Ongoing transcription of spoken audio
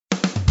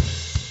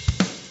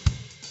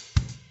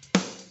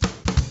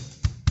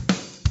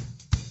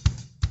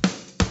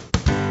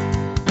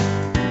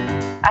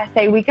I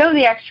say we go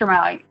the extra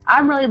mile.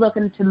 I'm really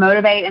looking to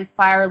motivate,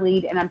 inspire,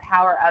 lead, and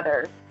empower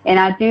others. And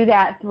I do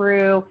that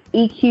through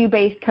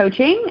EQ-based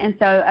coaching. And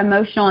so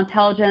emotional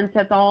intelligence,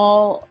 that's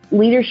all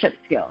leadership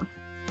skills.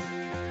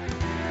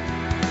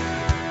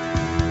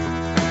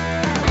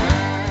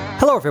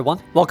 Hello,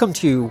 everyone. Welcome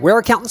to Where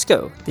Accountants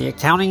Go, the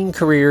Accounting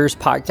Careers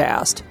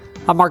Podcast.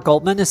 I'm Mark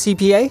Goldman, a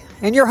CPA,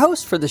 and your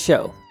host for the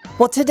show.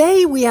 Well,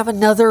 today we have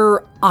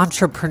another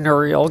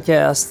entrepreneurial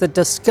guest that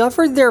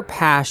discovered their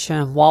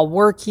passion while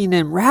working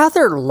in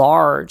rather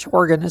large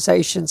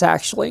organizations,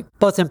 actually,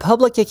 both in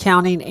public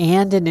accounting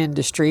and in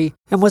industry,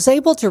 and was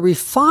able to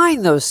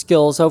refine those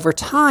skills over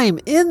time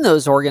in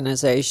those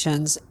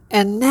organizations,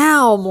 and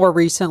now, more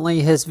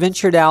recently, has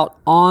ventured out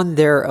on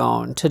their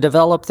own to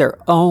develop their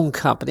own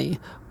company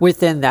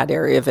within that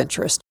area of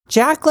interest.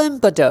 Jacqueline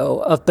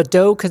Badeau of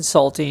Badeau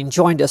Consulting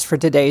joined us for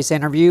today's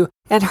interview,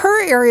 and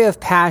her area of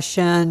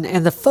passion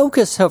and the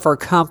focus of her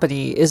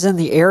company is in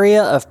the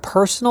area of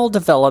personal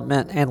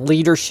development and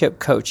leadership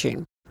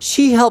coaching.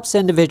 She helps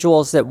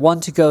individuals that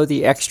want to go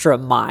the extra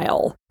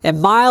mile.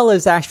 And MILE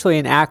is actually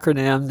an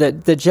acronym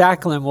that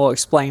Jacqueline will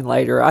explain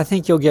later. I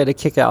think you'll get a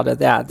kick out of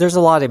that. There's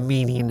a lot of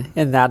meaning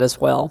in that as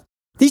well.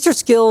 These are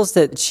skills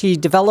that she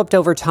developed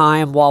over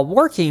time while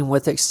working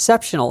with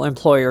exceptional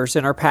employers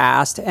in her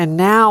past, and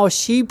now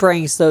she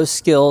brings those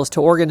skills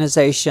to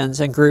organizations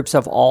and groups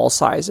of all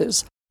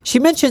sizes. She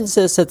mentions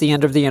this at the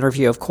end of the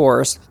interview, of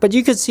course, but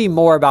you can see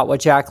more about what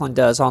Jacqueline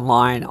does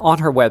online on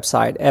her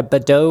website at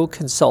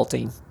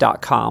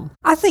BadeauConsulting.com.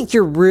 I think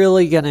you're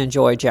really going to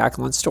enjoy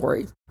Jacqueline's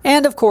story.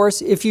 And of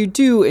course, if you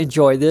do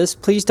enjoy this,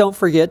 please don't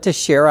forget to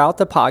share out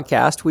the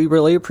podcast. We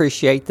really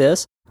appreciate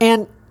this.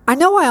 And I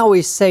know I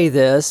always say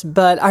this,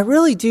 but I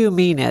really do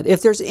mean it.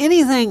 If there's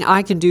anything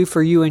I can do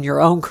for you in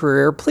your own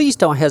career, please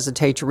don't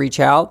hesitate to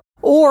reach out.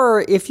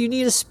 Or if you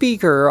need a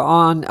speaker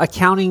on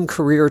accounting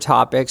career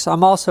topics,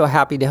 I'm also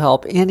happy to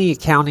help any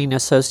accounting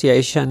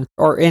association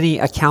or any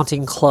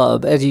accounting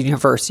club at a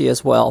university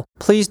as well.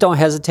 Please don't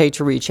hesitate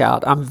to reach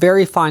out. I'm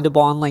very findable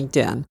on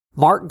LinkedIn.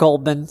 Mark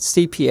Goldman,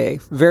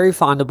 CPA, very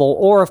findable.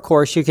 Or, of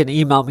course, you can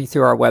email me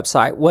through our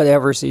website,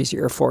 whatever's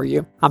easier for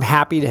you. I'm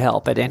happy to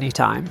help at any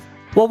time.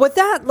 Well, with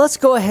that, let's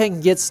go ahead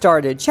and get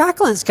started.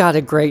 Jacqueline's got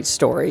a great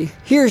story.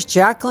 Here's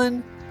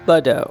Jacqueline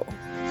Badeau.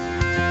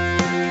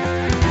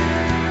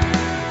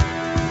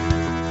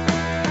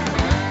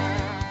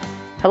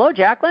 Hello,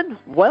 Jacqueline.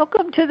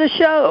 Welcome to the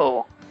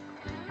show.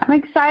 I'm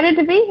excited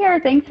to be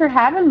here. Thanks for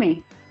having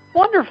me.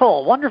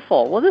 Wonderful,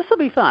 wonderful. Well, this will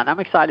be fun. I'm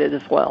excited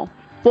as well.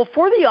 Well,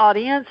 for the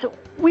audience,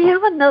 we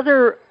have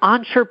another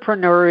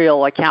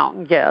entrepreneurial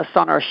accountant guest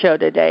on our show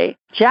today,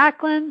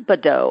 Jacqueline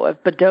Badeau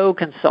of Badeau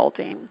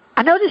Consulting.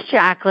 I noticed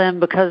Jacqueline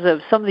because of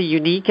some of the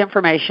unique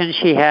information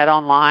she had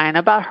online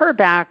about her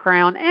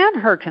background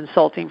and her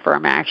consulting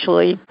firm,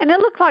 actually. And it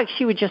looked like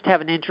she would just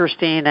have an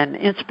interesting and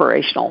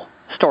inspirational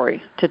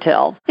story to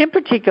tell. In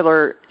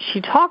particular,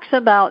 she talks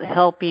about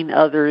helping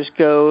others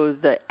go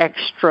the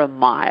extra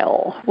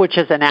mile, which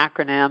is an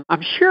acronym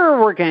I'm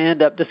sure we're going to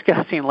end up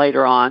discussing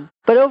later on.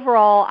 But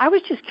overall, I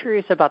was just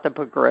curious about the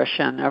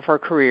progression of her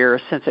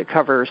career since it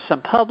covers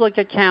some public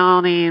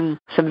accounting,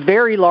 some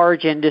very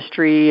large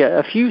industry,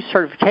 a few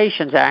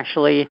certifications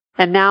actually,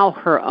 and now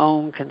her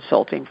own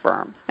consulting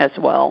firm as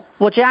well.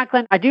 Well,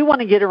 Jacqueline, I do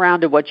want to get around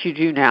to what you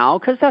do now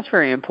because that's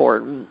very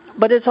important,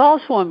 but it's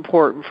also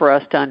important for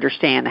us to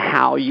understand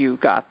how you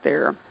got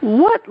there.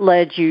 What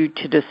led you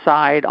to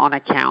decide on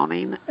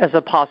accounting as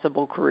a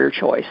possible career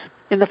choice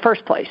in the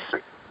first place?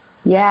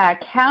 Yeah,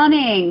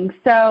 accounting.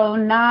 So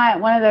not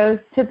one of those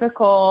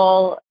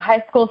typical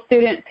high school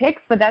student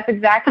picks, but that's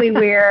exactly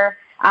where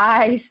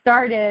I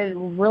started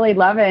really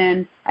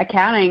loving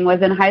accounting.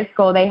 Was in high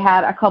school. They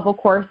had a couple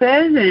courses,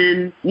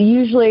 and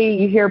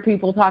usually you hear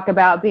people talk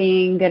about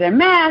being good in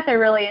math or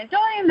really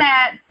enjoying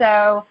that.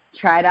 So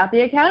tried out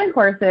the accounting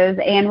courses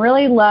and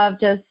really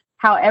loved just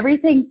how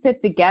everything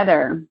fit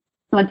together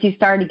once you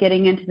started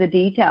getting into the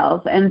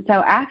details. And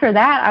so after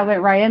that, I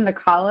went right into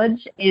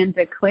college and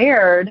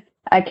declared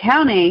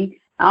accounting,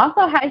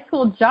 also a high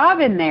school job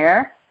in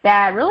there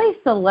that really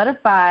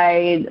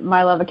solidified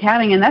my love of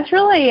accounting. And that's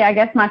really, I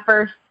guess, my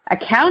first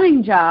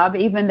accounting job,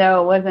 even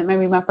though it wasn't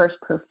maybe my first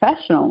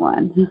professional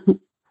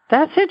one.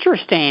 That's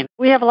interesting.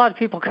 We have a lot of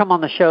people come on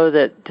the show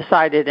that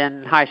decided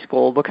in high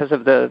school because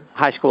of the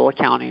high school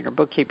accounting or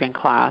bookkeeping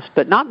class,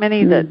 but not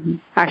many that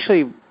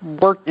actually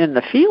worked in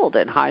the field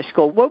in high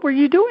school. What were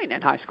you doing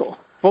in high school?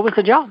 What was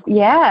the job?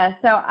 Yeah,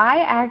 so I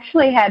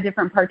actually had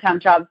different part-time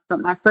jobs, but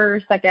my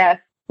first, I guess,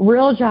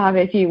 real job,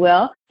 if you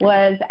will,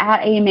 was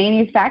at a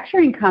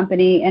manufacturing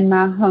company in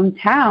my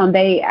hometown.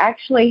 They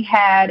actually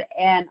had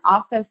an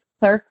office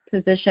clerk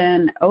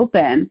position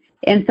open.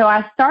 And so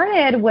I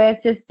started with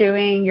just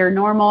doing your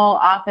normal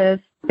office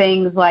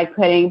things like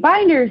putting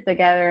binders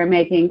together and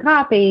making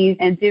copies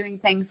and doing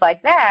things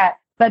like that.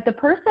 But the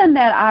person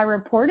that I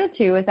reported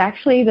to was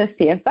actually the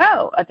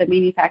CFO of the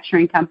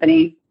manufacturing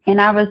company. And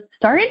I was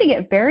starting to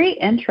get very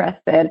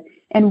interested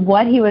in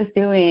what he was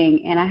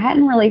doing. And I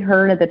hadn't really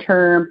heard of the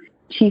term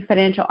chief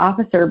financial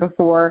officer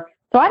before.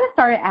 So I just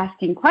started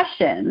asking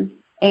questions.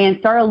 and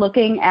started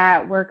looking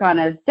at work on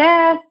his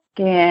desk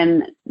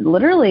and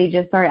literally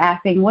just started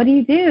asking, what do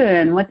you do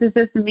and what does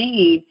this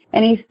mean?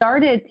 And he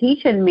started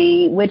teaching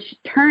me, which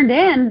turned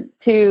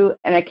into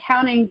an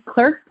accounting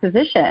clerk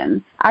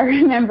position. I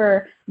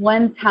remember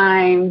one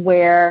time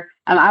where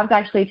I was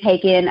actually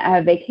taking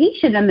a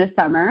vacation in the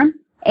summer,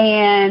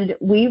 and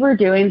we were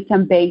doing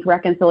some bank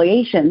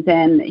reconciliations,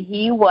 and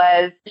he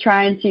was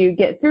trying to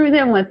get through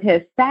them with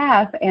his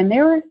staff, and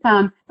there were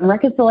some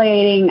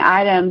reconciliating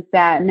items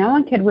that no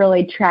one could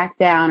really track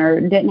down or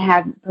didn't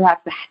have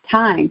perhaps the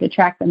time to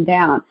track them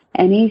down.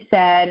 And he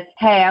said,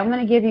 hey, I'm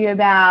going to give you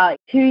about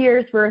 2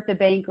 years worth of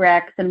bank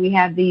recs, and we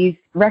have these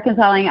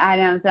reconciling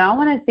items, and I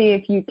want to see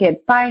if you could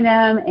find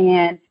them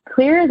and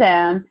clear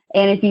them.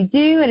 And if you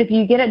do, and if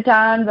you get it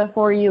done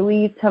before you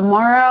leave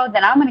tomorrow,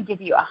 then I'm going to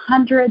give you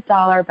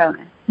 $100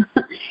 bonus.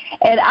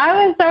 And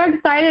I was so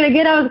excited.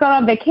 Again, I was going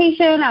on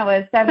vacation. I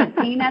was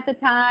 17 at the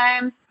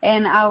time,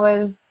 and I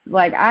was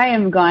like, I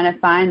am going to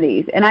find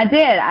these. And I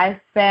did. I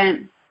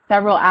spent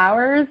several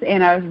hours,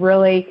 and I was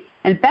really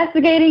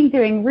investigating,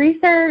 doing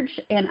research,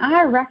 and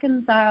I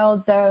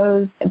reconciled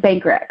those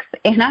bank recs.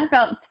 And I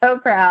felt so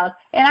proud.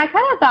 And I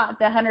kind of thought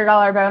the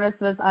 $100 bonus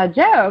was a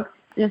joke,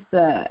 just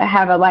to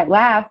have a light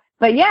laugh.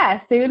 But yeah,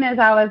 as soon as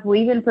I was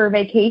leaving for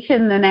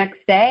vacation the next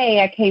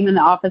day, I came in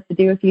the office to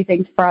do a few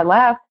things before I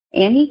left,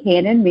 and he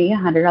handed me a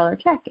 $100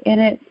 check.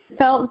 And it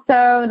felt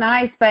so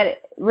nice.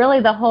 But really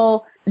the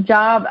whole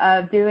job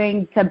of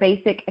doing some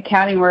basic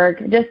accounting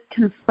work just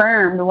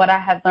confirmed what I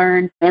had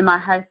learned in my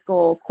high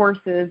school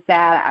courses,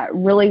 that I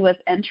really was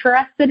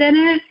interested in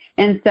it.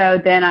 And so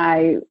then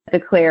I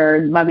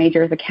declared my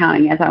major as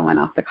accounting as I went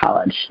off to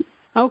college.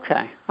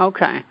 Okay.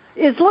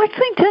 Is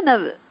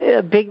Lexington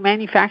a big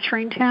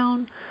manufacturing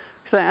town?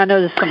 Because I know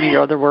there's some of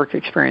your other work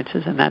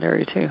experiences in that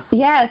area too.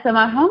 Yeah, so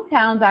my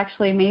hometown's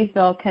actually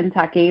Maysville,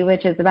 Kentucky,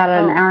 which is about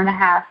an hour and a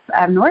half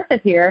north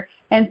of here.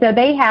 And so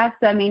they have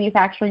some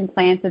manufacturing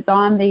plants. It's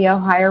on the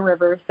Ohio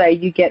River, so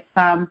you get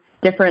some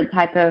different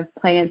type of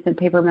plants and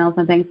paper mills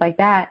and things like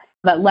that.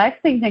 But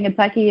Lexington,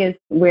 Kentucky is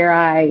where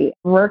I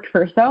worked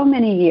for so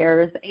many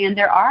years, and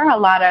there are a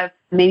lot of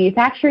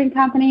manufacturing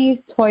companies.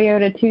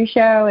 Toyota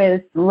Tusho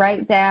is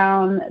right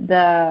down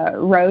the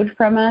road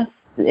from us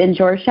in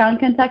Georgetown,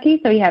 Kentucky.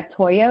 So you have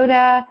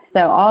Toyota,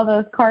 so all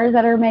those cars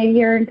that are made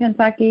here in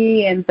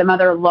Kentucky, and some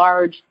other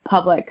large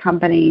public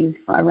companies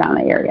around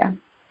the area.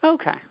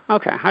 Okay.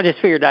 I just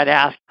figured I'd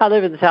ask. I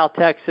live in South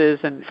Texas,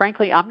 and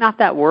frankly, I'm not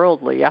that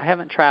worldly. I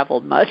haven't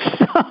traveled much.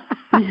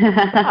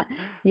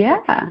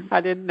 Yeah.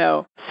 I didn't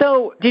know.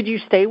 So did you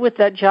stay with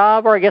that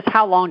job, or I guess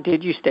how long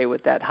did you stay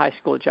with that high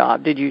school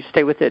job? Did you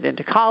stay with it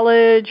into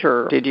college,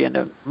 or did you end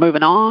up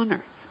moving on?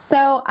 Or?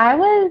 So I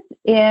was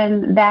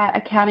in that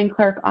accounting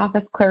clerk,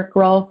 office clerk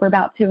role for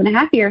about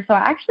 2.5 years. So I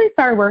actually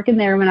started working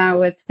there when I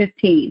was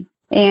 15.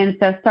 And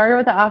so started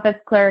with the office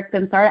clerk,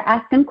 then started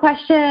asking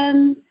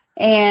questions,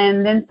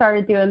 and then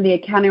started doing the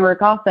accounting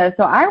work also.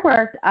 So I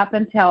worked up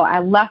until I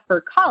left for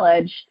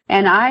college,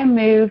 and I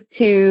moved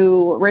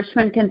to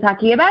Richmond,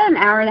 Kentucky, about an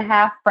hour and a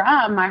half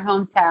from my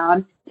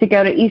hometown, to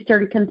go to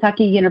Eastern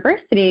Kentucky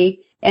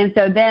University. And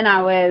so then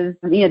I was,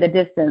 the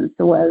distance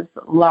was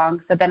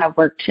long. So then I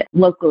worked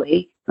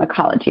locally my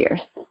college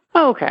years.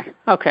 Okay.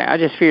 I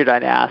just figured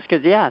I'd ask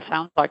because, it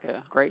sounds like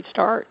a great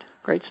start.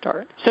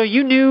 So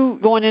you knew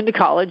going into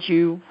college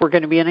you were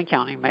going to be an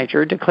accounting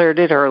major, declared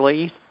it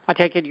early. I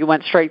take it you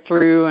went straight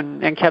through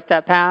and kept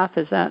that path,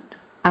 is that?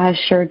 I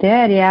sure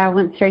did, yeah. I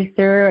went straight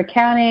through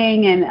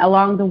accounting, and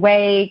along the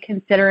way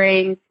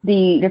considering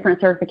the different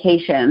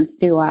certifications.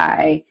 Do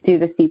I do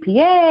the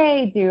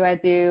CPA? Do I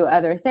do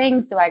other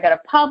things? Do I go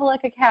to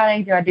public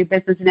accounting? Do I do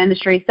business and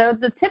industry? So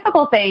the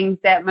typical things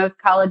that most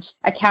college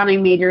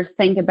accounting majors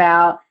think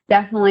about.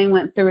 Definitely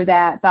went through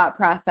that thought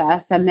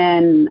process, and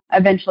then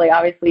eventually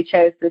obviously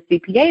chose the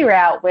CPA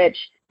route, which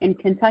in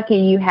Kentucky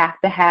you have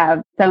to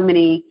have so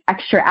many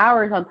extra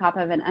hours on top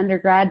of an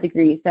undergrad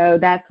degree. So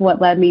that's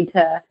what led me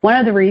to one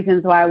of the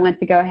reasons why I went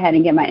to go ahead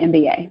and get my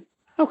MBA.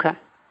 Okay.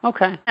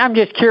 I'm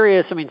just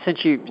curious,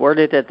 since you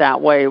worded it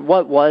that way,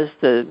 what was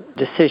the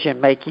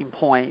decision-making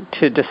point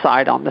to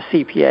decide on the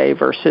CPA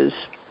versus,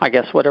 I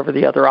guess, whatever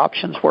the other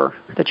options were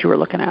that you were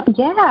looking at?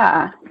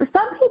 Yeah. For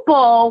some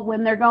people,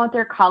 when they're going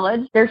through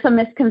college, there's some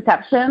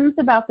misconceptions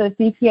about the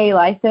CPA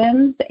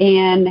license.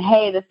 And,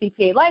 hey, the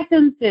CPA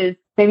license is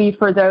maybe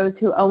for those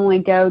who only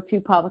go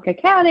to public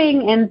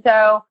accounting. And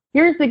so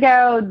years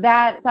ago,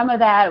 some of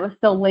that was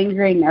still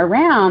lingering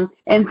around.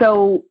 And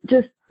so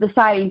just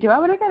deciding, do I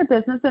want to go to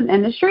business and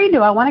industry?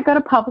 Do I want to go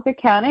to public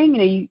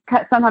accounting?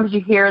 Sometimes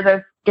you hear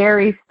those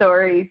scary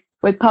stories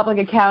with public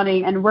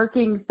accounting and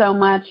working so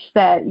much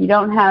that you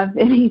don't have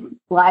any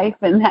life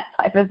and that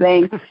type of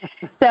thing.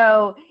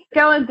 So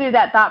going through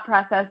that thought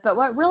process. But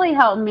what really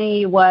helped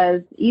me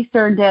was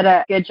Eastern did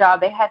a good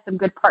job. They had some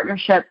good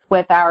partnerships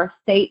with our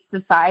state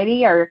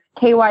society, or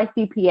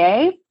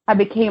KYCPA. I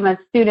became a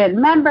student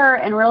member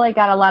and really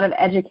got a lot of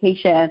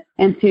education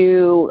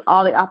into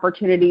all the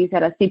opportunities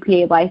that a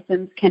CPA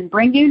license can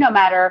bring you, no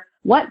matter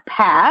what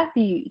path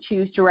you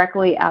choose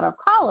directly out of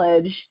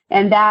college,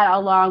 and that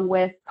along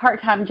with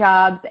part-time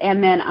jobs.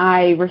 And then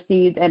I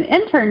received an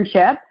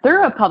internship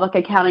through a public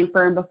accounting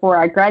firm before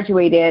I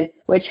graduated,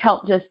 which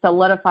helped just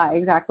solidify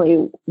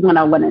exactly what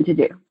I wanted to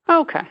do.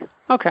 Okay.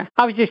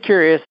 I was just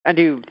curious. I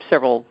do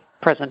several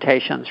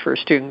presentations for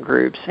student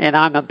groups, and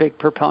I'm a big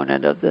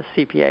proponent of the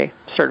CPA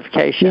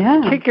certification,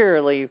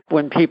 particularly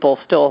when people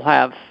still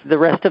have the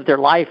rest of their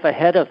life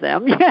ahead of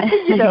them,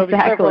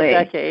 several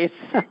decades.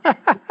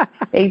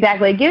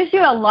 Exactly. It gives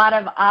you a lot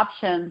of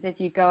options if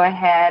you go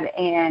ahead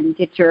and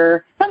get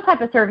some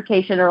type of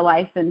certification or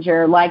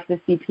licensure like the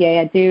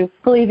CPA. I do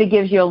believe it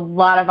gives you a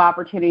lot of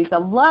opportunities, a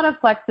lot of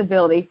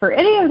flexibility. For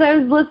any of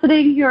those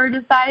listening who are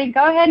deciding,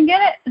 go ahead and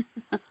get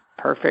it.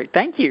 Perfect.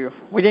 Thank you.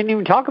 We didn't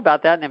even talk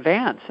about that in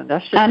advance, and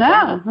that's just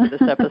fun for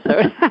this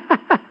episode.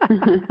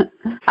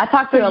 I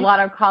talk to a lot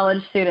of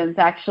college students,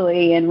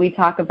 actually, and we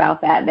talk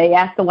about that. They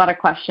ask a lot of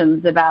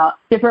questions about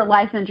different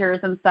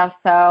licensures and stuff.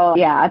 So,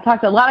 I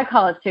talk to a lot of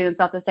college students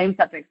about the same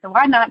subject. So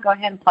why not go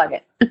ahead and plug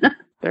it?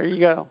 There you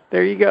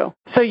go.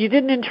 So you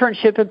did an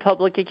internship in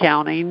public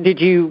accounting. Did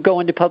you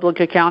go into public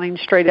accounting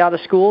straight out of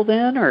school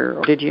then,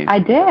 or did you? I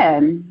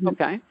did.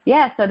 Okay.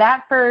 Yeah, so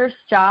that first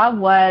job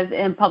was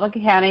in public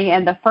accounting,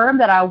 and the firm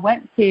that I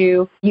went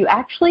to, you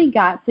actually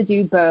got to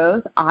do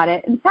both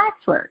audit and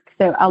tax work.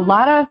 So a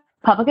lot of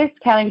public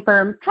accounting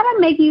firms kind of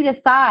make you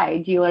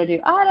decide, do you want to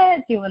do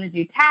audit? Do you want to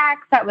do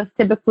tax? That was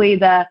typically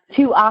the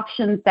two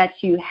options that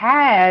you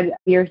had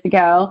years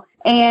ago.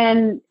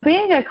 And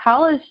being a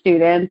college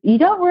student, you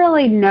don't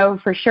really know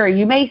for sure.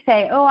 You may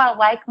say, oh, I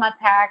like my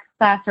tax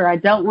class, or I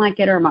don't like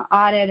it, or my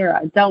audit, or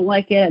I don't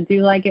like it, I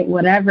do like it,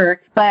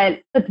 whatever.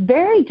 But it's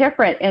very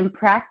different in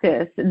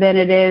practice than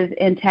it is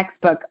in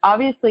textbook.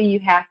 Obviously, you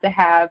have to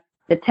have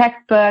the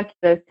textbook,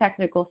 those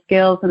technical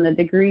skills, and the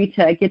degree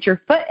to get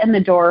your foot in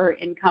the door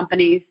in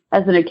companies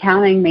as an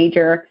accounting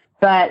major.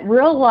 But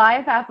real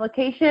life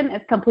application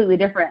is completely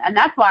different. And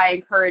that's why I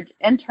encourage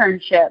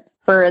internships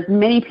for as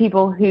many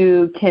people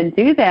who can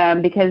do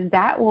them, because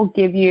that will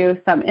give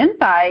you some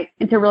insight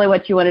into really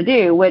what you want to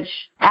do, which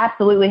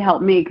absolutely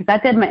helped me because I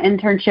did my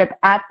internship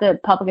at the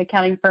public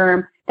accounting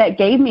firm that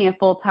gave me a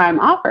full-time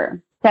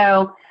offer.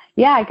 So,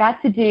 I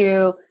got to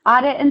do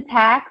audit and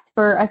tax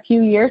for a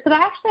few years, but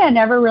I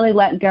never really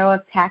let go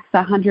of tax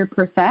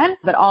 100%.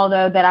 But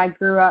although that I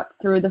grew up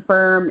through the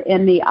firm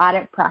in the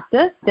audit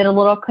practice, did a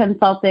little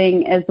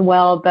consulting as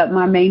well, but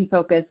my main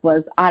focus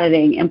was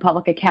auditing and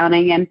public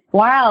accounting. And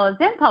while I was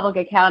in public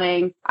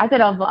accounting, I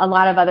did a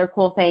lot of other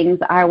cool things.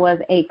 I was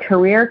a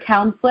career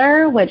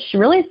counselor, which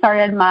really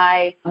started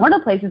one of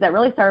the places that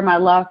really started my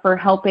love for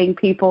helping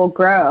people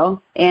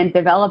grow and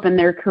develop in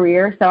their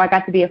career. So I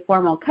got to be a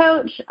formal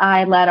coach.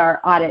 I led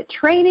our audit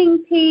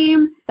training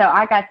team. So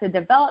I got to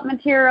develop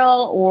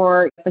material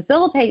or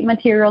facilitate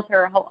material to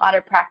our whole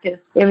audit practice.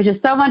 It was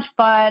just so much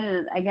fun.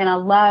 And again, I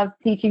love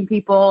teaching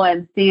people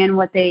and seeing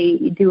what they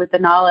do with the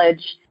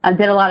knowledge. I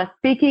did a lot of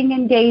speaking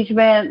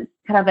engagements,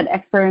 kind of an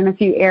expert in a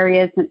few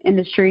areas and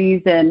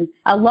industries. And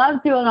I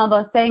love doing all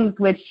those things,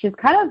 which is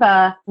kind of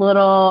a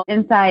little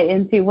insight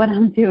into what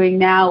I'm doing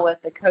now with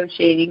the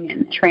coaching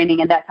and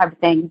training and that type of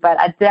thing. But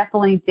I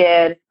definitely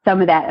did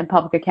some of that in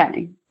public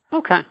accounting.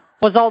 Okay.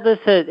 Was all this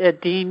at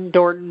Dean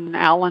Dorton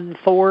Allen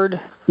Ford?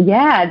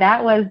 Yeah,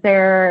 that was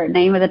their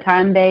name at the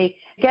time. Dean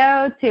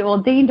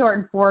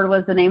Dorton Ford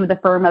was the name of the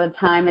firm at the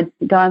time. It's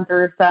gone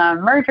through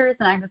some mergers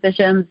and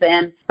acquisitions,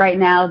 and right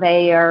now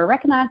they are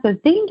recognized as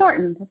Dean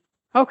Dorton.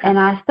 Okay. And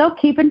I still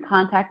keep in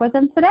contact with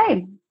them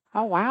today.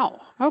 Oh, wow.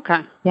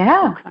 Okay.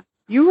 Yeah. Okay.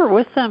 You were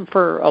with them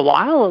for a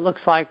while, it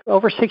looks like,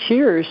 over 6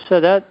 years, so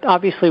that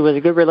obviously was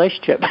a good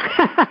relationship.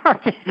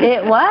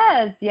 It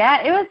was.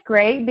 Yeah, it was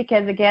great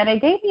because, again, it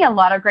gave me a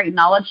lot of great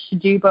knowledge to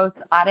do both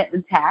audit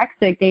and tax.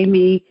 It gave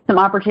me some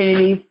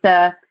opportunities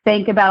to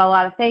think about a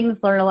lot of things,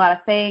 learn a lot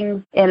of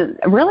things. And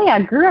really, I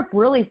grew up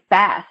really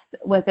fast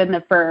within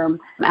the firm.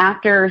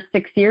 After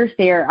 6 years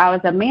there, I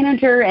was a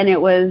manager, and it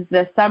was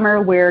the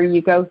summer where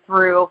you go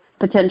through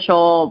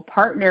potential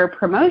partner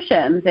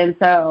promotions. And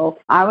so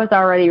I was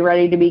already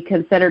ready to be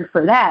considered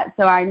for that.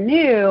 So I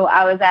knew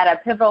I was at a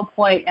pivotal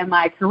point in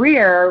my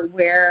career.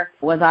 Where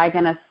was I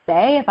going to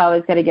stay? If I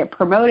was going to get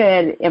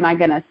promoted, am I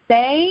going to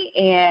stay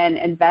and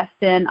invest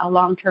in a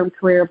long-term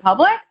career in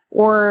public?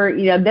 Or,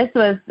 this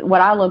was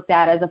what I looked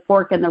at as a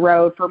fork in the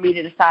road for me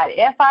to decide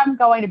if I'm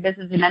going to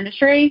business and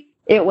industry.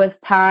 It was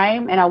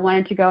time, and I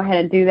wanted to go ahead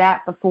and do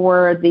that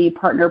before the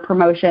partner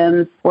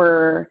promotions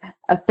were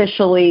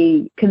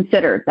officially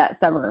considered that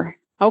summer.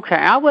 Okay,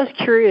 I was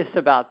curious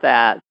about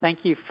that.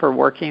 Thank you for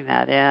working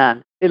that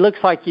in. It looks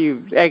like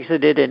you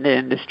exited into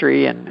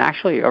industry and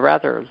actually a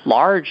rather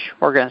large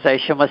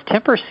organization. Was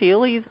Tempur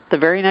Sealy the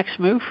very next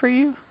move for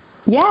you?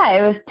 Yeah,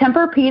 it was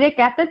Tempur-Pedic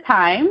at the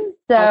time.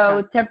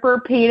 So Okay.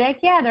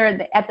 Tempur-Pedic,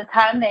 at the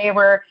time they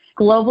were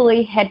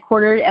globally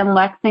headquartered in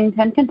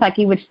Lexington,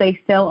 Kentucky, which they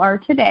still are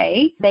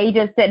today. They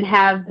just didn't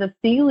have the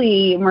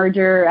Sealy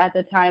merger at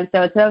the time.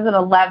 So in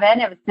 2011,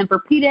 it was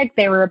Tempur-Pedic.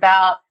 They were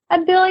about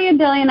 $1.5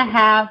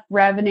 billion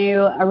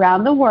revenue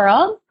around the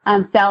world.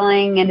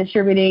 selling and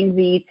distributing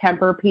the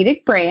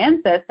Tempur-Pedic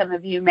brand. So some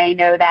of you may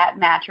know that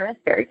mattress,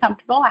 very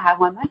comfortable. I have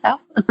one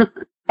myself.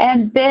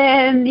 And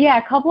then,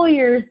 a couple of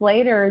years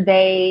later,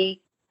 they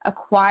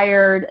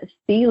acquired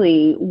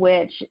Sealy,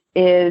 which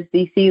is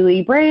the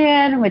Sealy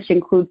brand, which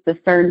includes the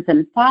Stearns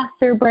 &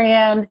 Foster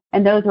brand.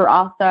 And those were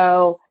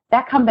also,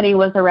 that company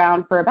was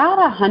around for about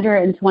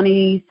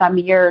 120 some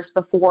years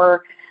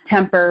before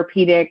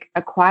Tempur-Pedic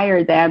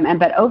acquired them.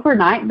 But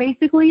overnight,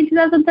 basically in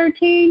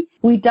 2013,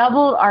 we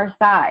doubled our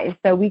size.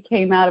 So we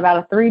came out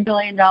about a $3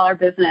 billion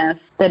business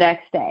the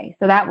next day.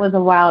 So that was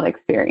a wild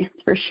experience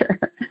for sure.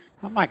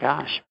 Oh, my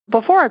gosh.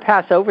 Before I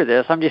pass over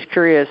this, I'm just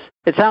curious.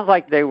 It sounds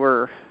like they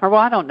were,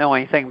 I don't know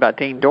anything about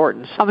Dean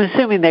Dorton. I'm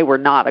assuming they were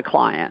not a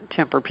client,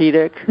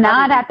 Tempur-Pedic.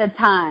 Not at the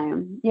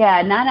time.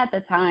 Yeah, not at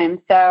the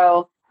time.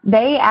 So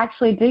they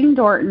actually, Dean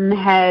Dorton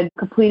had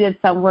completed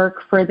some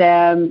work for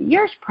them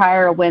years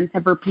prior when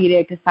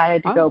Tempur-Pedic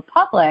decided to go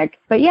public.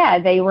 But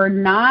they were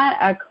not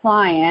a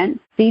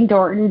client. Dean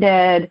Dorton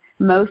did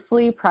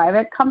mostly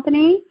private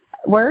company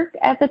work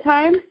at the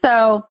time.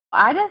 So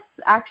I just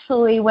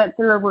actually went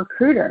through a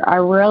recruiter. I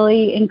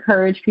really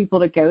encourage people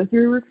to go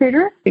through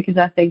recruiters because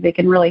I think they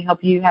can really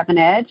help you have an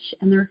edge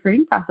in the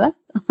recruiting process.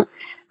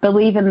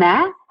 Believe in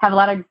that. Have a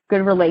lot of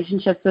good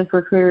relationships with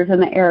recruiters in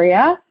the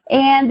area.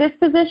 And this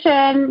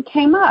position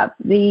came up.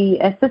 The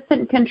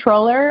assistant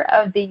controller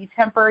of the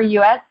Tempur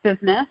U.S.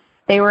 business,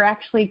 they were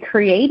actually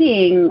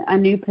creating a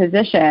new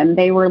position.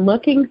 They were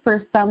looking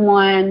for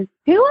someone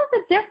who was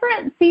a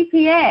different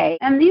CPA.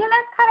 And,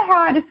 that's kind of how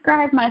I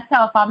describe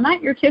myself. I'm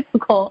not your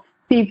typical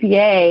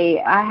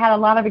CPA. I had a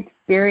lot of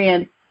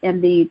experience in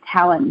the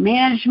talent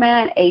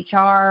management,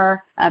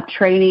 HR,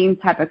 training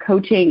type of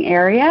coaching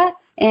area.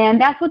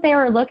 And that's what they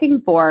were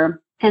looking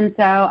for. And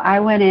so I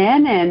went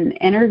in and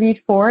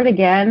interviewed for it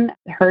again,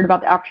 heard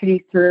about the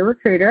opportunities through a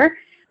recruiter,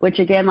 which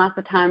again, lots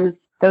of times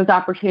those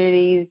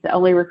opportunities,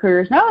 only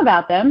recruiters know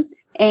about them.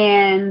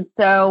 And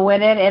so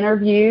went in,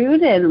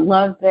 interviewed, and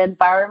loved the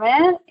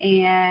environment,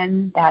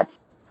 and that's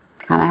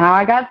kind of how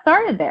I got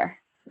started there.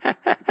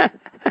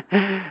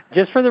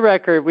 Just for the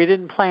record, we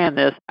didn't plan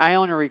this. I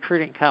own a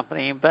recruiting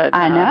company, but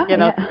I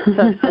know.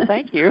 So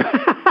thank you.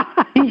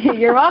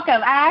 You're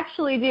welcome. I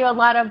actually do a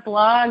lot of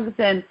blogs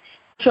and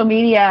social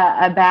media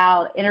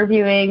about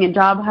interviewing and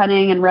job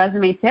hunting and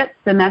resume tips,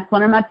 and that's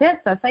one of my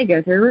tips. I say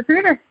go through a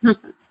recruiter.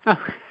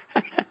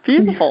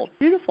 Beautiful,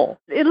 beautiful.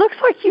 It looks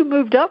like you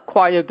moved up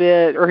quite a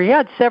bit, or you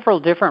had several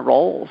different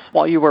roles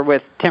while you were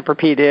with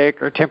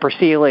Tempur-Pedic or Tempur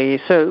Sealy.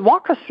 So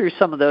walk us through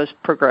some of those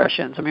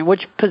progressions. I mean,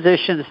 which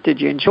positions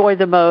did you enjoy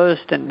the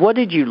most, and what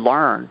did you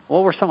learn?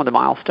 What were some of the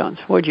milestones?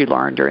 What did you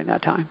learn during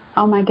that time?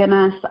 Oh, my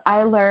goodness.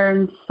 I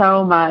learned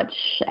so much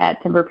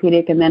at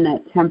Tempur-Pedic and then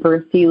at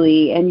Tempur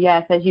Sealy. And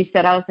yes, as you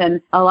said, I was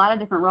in a lot of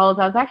different roles.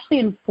 I was actually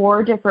in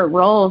 4 different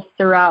roles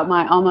throughout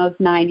my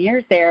almost 9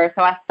 years there.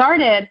 So I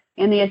started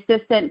in the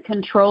assistant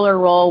controller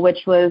role,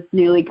 which was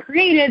newly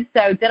created.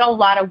 So did a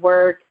lot of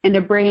work into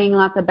bringing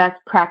lots of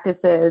best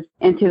practices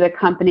into the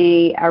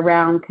company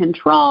around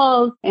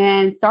controls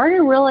and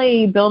started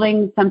really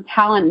building some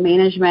talent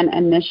management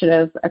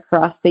initiatives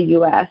across the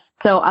U.S.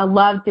 So I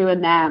love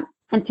doing that.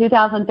 In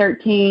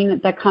 2013,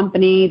 the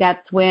company,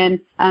 that's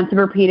when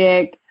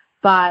Tempur-Pedic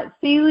bought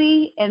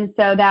Sealy. And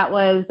so that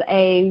was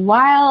a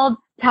wild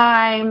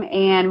time.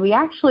 And we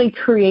actually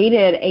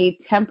created a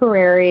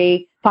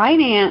temporary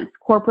finance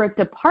corporate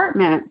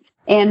department.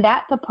 And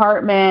that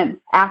department,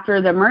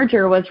 after the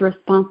merger, was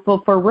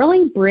responsible for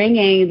really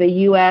bringing the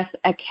U.S.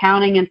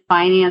 accounting and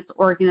finance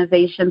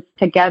organizations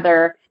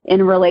together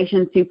in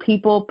relation to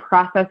people,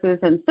 processes,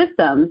 and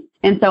systems.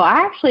 And so I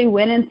actually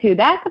went into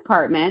that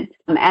department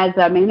as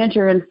a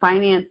manager in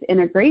finance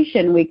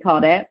integration, we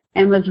called it,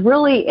 and was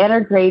really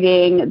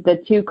integrating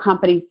the two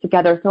companies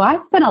together. So I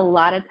spent a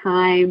lot of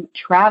time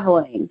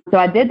traveling. So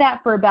I did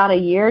that for about a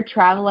year,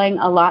 traveling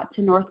a lot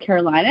to North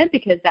Carolina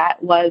because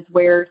that was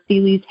where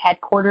Sealy's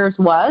headquarters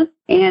was,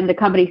 and the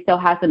company still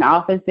has an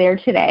office there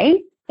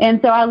today.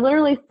 And so I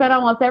literally spent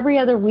almost every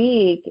other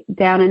week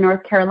down in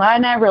North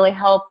Carolina, really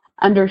helped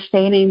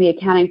understanding the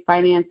accounting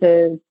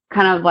finances,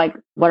 kind of like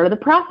what are the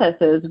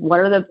processes, what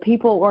are the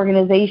people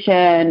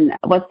organization,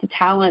 what's the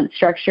talent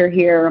structure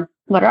here,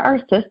 what are our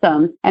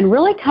systems, and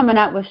really coming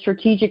up with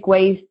strategic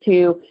ways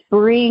to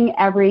bring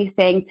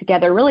everything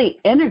together, really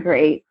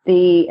integrate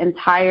the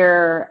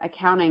entire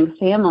accounting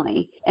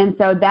family. And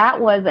so that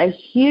was a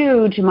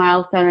huge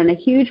milestone and a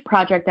huge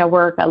project at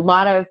work, a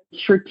lot of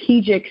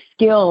strategic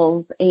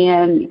skills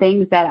and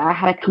things that I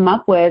had to come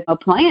up with a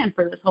plan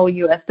for this whole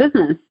U.S.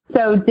 business.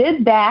 So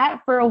did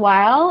that for a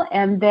while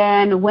and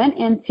then went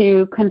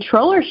into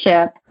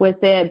controllership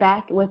with it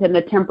back within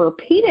the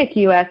Tempur-Pedic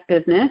U.S.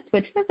 business,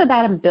 which was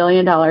about $1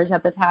 billion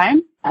at the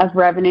time of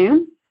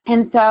revenue.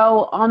 And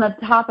so on the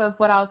top of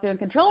what I was doing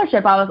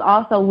controllership, I was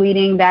also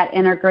leading that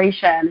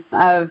integration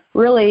of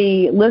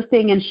really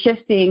lifting and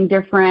shifting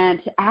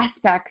different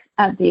aspects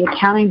of the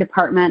accounting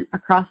department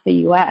across the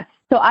U.S.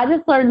 So I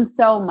just learned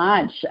so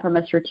much from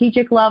a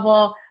strategic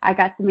level. I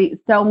got to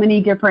meet so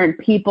many different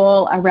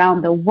people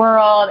around the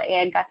world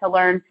and got to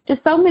learn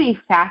just so many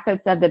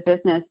facets of the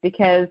business,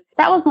 because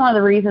that was one of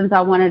the reasons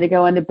I wanted to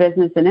go into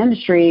business and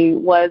industry,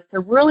 was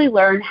to really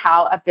learn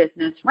how a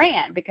business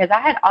ran, because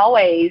I had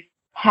always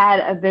had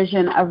a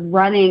vision of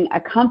running a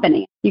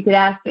company. You could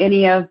ask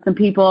any of the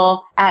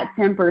people at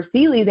Tempur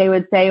Sealy, they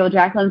would say, well,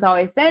 Jacqueline's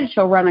always said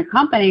she'll run a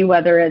company,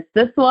 whether it's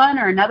this one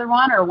or another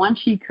one or one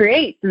she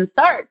creates and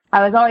starts.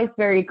 I was always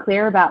very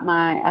clear about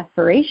my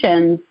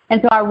aspirations.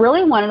 And so I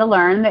really wanted to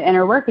learn the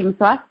inner workings.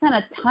 So I spent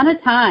a ton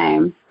of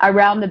time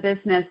around the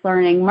business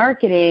learning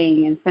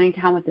marketing and spending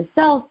time with the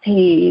sales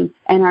team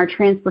and our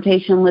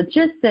transportation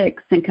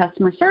logistics and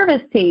customer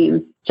service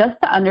teams, just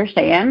to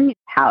understand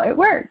how it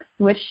works,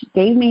 which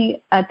gave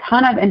me a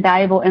ton of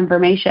invaluable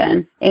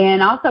information.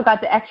 And also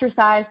got to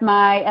exercise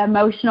my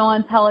emotional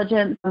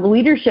intelligence,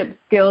 leadership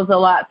skills a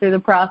lot through the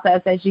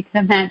process, as you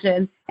can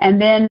imagine.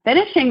 And then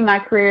finishing my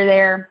career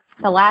there,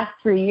 the last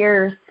 3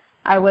 years,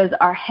 I was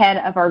our head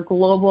of our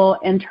global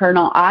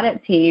internal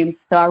audit team.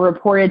 So I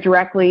reported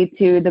directly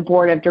to the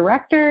board of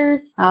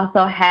directors. I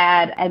also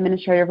had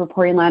administrative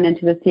reporting line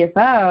into the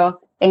CFO,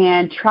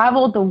 and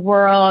traveled the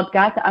world,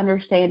 got to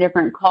understand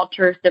different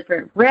cultures,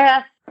 different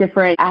risks,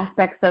 different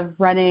aspects of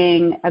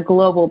running a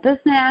global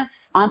business.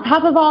 On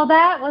top of all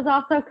that was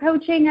also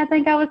coaching. I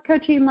think I was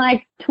coaching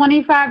like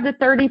 25 to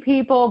 30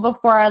 people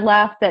before I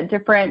left at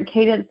different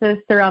cadences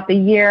throughout the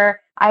year.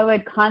 I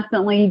would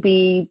constantly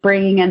be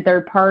bringing in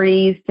third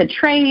parties to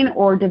train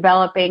or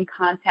developing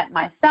content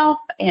myself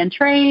and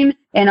train.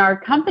 And our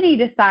company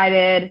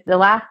decided the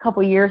last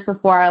couple years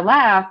before I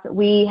left,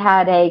 we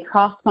had a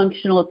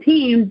cross-functional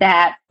team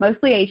that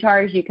mostly HR,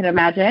 as you can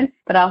imagine,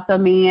 but also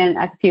me and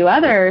a few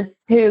others,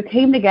 who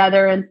came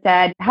together and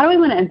said, how do we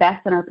want to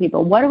invest in our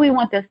people? What do we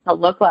want this to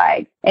look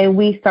like? And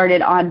we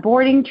started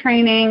onboarding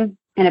training,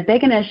 and a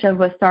big initiative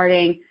was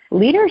starting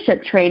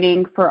leadership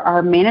training for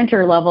our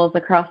manager levels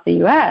across the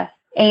U.S.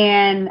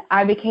 And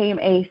I became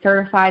a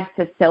certified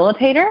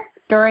facilitator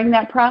during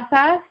that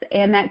process,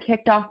 and that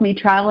kicked off me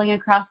traveling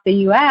across the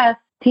U.S.,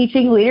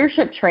 teaching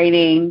leadership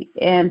training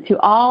and to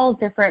all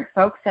different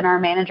folks in our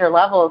manager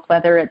levels,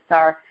 whether it's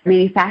our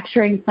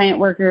manufacturing plant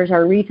workers,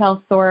 our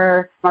retail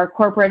store, our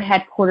corporate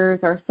headquarters,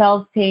 our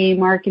sales team,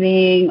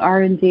 marketing,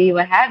 R&D,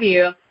 what have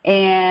you.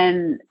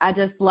 And I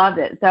just loved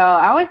it. So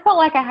I always felt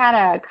like I had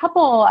a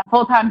couple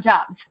full-time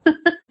jobs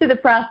to the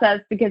process,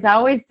 because I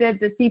always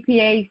did the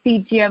CPA,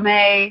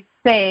 CGMA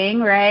thing,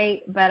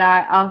 right? But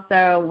I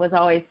also was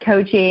always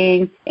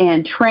coaching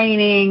and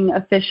training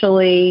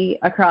officially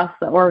across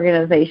the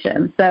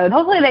organization. So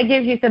hopefully that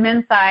gives you some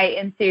insight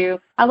into,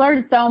 I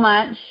learned so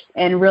much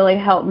and really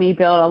helped me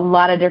build a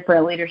lot of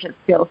different leadership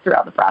skills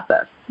throughout the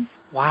process.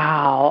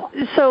 Wow.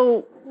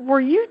 So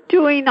were you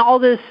doing all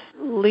this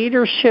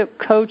leadership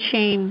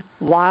coaching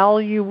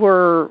while you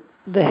were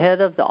the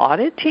head of the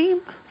audit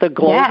team, the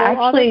global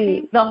audit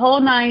team? The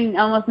whole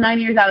almost 9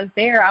 years I was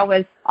there, I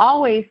was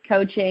always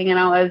coaching and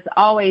I was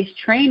always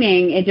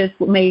training. It just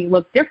may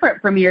look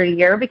different from year to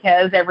year,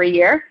 because every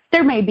year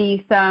there may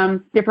be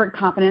some different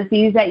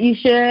competencies that you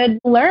should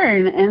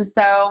learn. And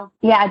so,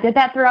 yeah, I did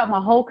that throughout my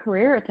whole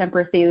career at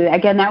Tempur Sealy.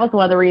 Again, that was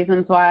one of the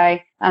reasons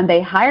why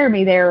they hired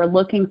me. They were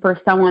looking for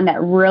someone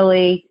that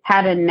really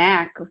had a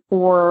knack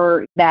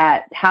for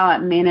that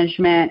talent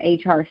management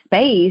HR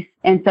space.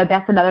 And so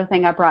that's another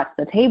thing I brought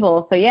to the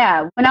table. So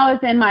yeah, when I was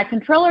in my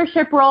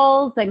controllership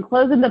roles and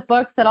closing the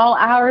books at all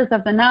hours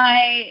of the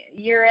night,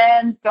 year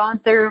end, going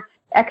through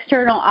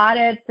external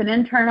audits and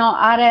internal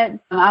audits,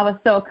 I was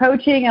still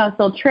coaching, I was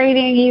still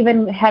training,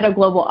 even had a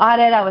global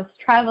audit. I was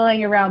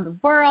traveling around the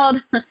world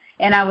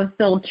and I was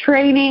still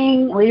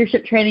training,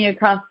 leadership training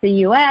across the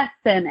U.S.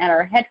 and at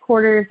our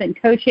headquarters and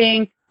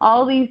coaching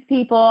all these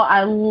people.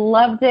 I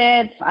loved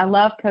it. I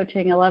love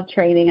coaching. I love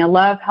training. I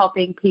love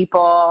helping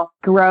people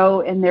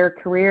grow in their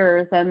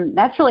careers. And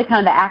that's really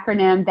kind of the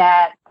acronym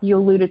that you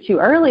alluded to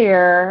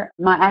earlier.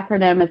 My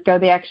acronym is Go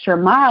the Extra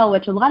Mile,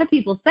 which a lot of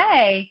people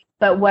say,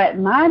 but what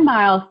my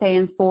mile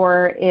stands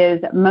for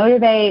is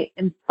motivate,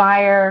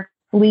 inspire,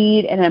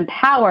 lead, and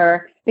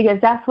empower, because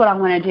that's what I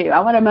want to do.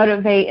 I want to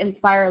motivate,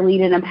 inspire,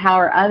 lead, and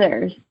empower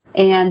others.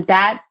 And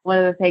that's one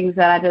of the things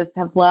that I just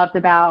have loved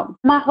about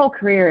my whole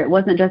career. It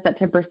wasn't just at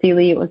Tempur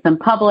Sealy. It was in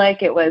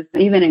public. It was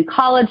even in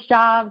college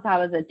jobs. I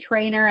was a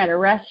trainer at a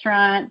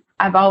restaurant.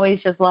 I've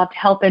always just loved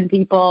helping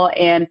people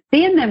and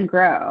seeing them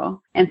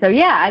grow. And so,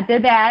 yeah, I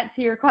did that,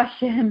 to your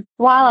question,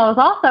 while I was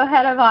also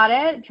head of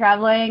audit,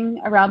 traveling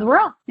around the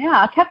world. Yeah,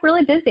 I kept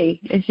really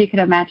busy, as you can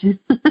imagine.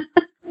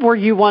 Were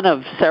you one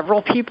of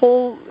several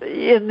people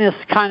in this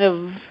kind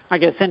of, I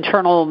guess,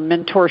 internal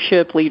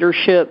mentorship,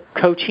 leadership,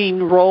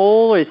 coaching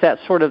role? Is that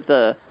sort of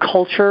the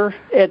culture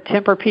at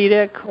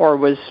Tempur-Pedic, or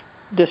was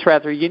this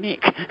rather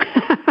unique?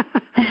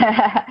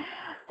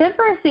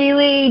 Tempur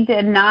Sealy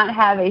did not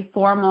have a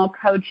formal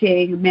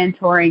coaching,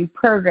 mentoring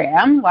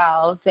program while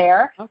I was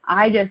there. Okay.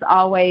 I just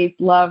always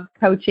loved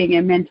coaching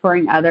and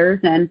mentoring others.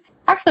 And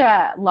actually,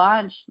 I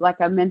launched like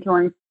a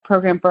mentoring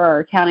program for our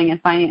accounting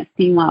and finance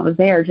team while I was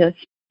there, just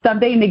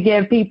something to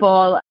give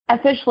people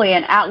officially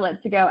an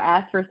outlet to go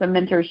ask for some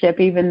mentorship,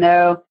 even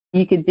though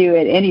you could do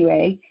it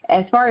anyway.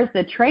 As far as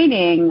the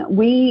training,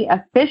 we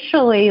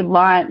officially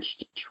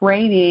launched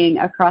training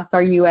across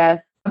our U.S.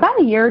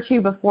 about a year or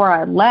two before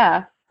I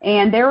left.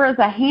 And there was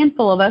a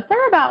handful of us. There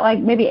were about like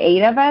maybe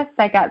 8 of us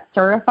that got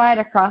certified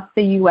across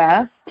the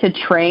U.S. to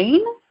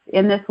train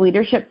in this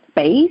leadership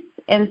space.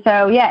 And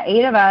so,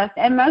 8 of us,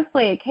 and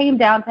mostly it came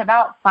down to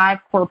about 5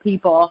 core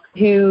people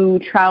who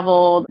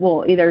traveled,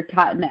 either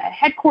taught in the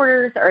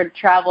headquarters or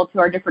traveled to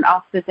our different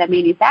offices at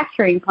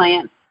manufacturing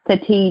plants to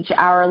teach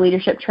our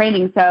leadership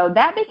training. So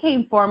that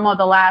became formal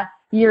the last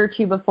year or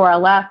two before I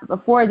left.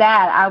 Before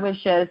that, I was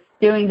just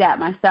doing that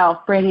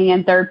myself, bringing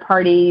in third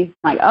parties,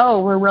 like,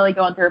 we're really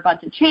going through a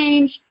bunch of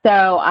change.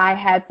 So I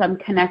had some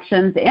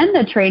connections in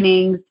the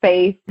training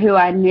space who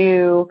I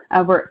knew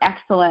were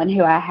excellent,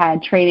 who I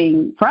had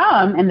training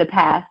from in the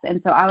past. And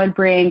so I would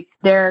bring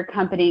their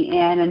company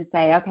in and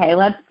say, okay,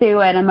 let's do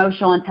an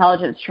emotional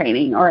intelligence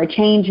training or a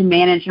change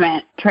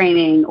management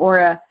training or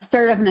a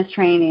assertiveness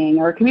training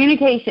or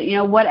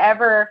communication,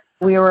 whatever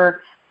we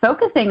were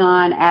focusing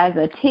on as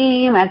a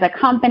team, as a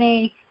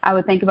company. I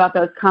would think about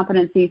those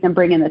competencies and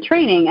bring in the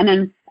training. And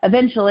then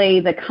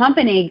eventually the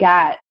company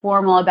got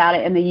formal about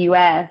it in the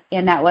U.S.,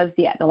 and that was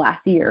the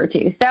last year or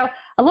two. So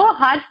a little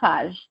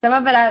hodgepodge. Some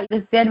of it I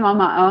just did on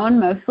my own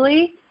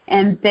mostly.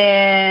 And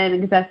then,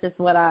 because that's just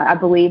what I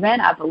believe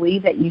in, I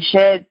believe that you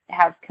should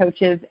have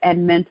coaches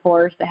and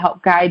mentors to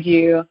help guide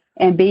you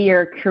and be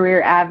your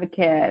career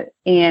advocate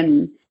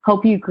and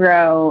help you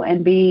grow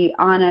and be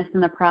honest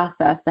in the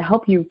process to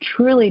help you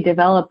truly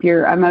develop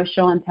your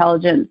emotional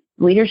intelligence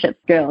leadership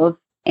skills.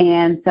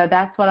 And so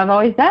that's what I've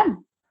always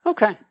done.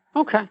 Okay.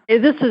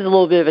 This is a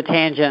little bit of a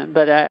tangent,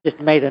 but I just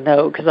made a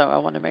note because I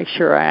want to make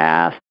sure I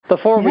ask.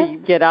 Before we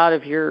get out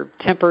of your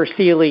Temper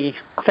Seeley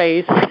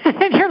phase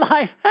in your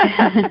life,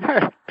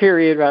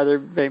 period, rather,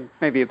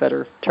 maybe a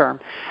better term,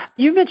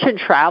 you mentioned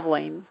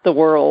traveling the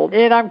world.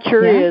 And I'm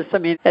curious,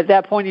 at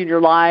that point in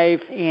your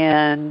life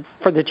and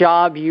for the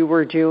job you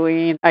were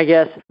doing, I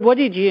guess, what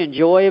did you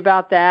enjoy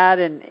about that?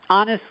 And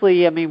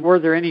honestly, were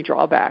there any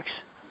drawbacks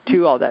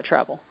to all that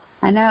travel?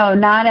 I know,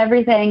 not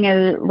everything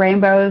is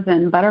rainbows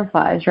and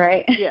butterflies,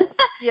 right?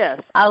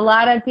 Yes. A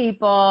lot of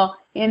people,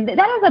 and that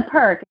is a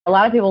perk. A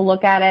lot of people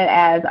look at it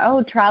as,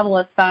 travel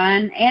is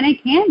fun, and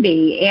it can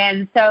be.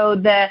 And so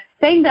the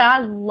thing that I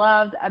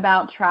loved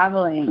about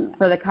traveling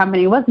for the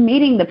company was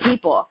meeting the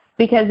people,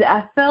 because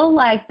I feel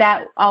like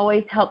that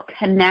always helped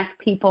connect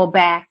people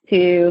back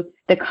to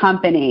the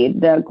company.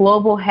 The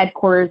global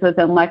headquarters was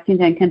in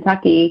Lexington,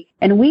 Kentucky,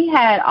 and we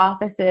had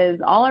offices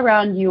all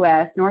around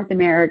U.S., North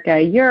America,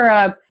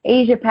 Europe,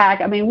 Asia Pac.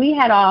 We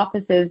had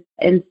offices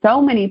in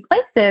so many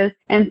places,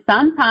 and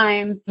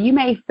sometimes you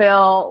may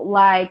feel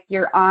like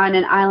you're on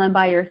an island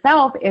by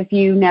yourself if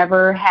you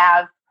never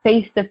have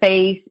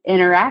face-to-face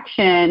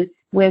interaction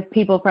with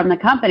people from the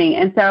company.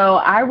 And so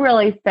I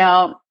really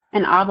felt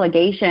an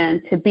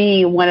obligation to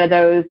be one of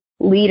those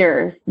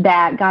leaders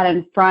that got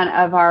in front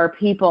of our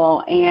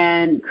people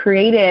and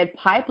created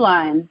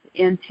pipelines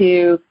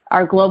into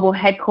our global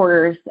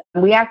headquarters.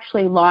 We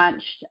actually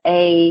launched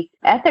a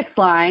ethics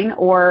line,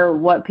 or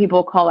what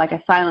people call like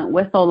a silent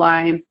whistle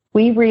line.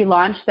 We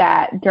relaunched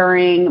that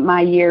during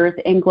my years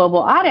in global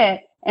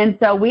audit. And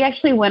so we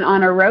actually went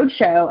on a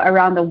roadshow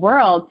around the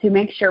world to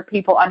make sure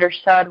people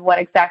understood what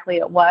exactly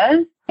it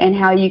was and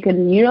how you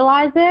can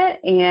utilize it,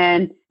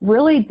 and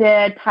really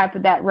did type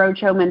of that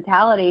roadshow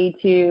mentality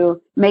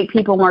to make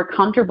people more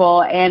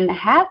comfortable and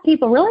have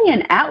people really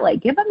an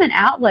outlet, give them an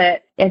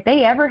outlet if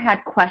they ever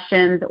had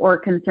questions or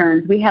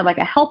concerns. We had like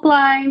a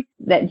helpline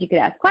that you could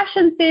ask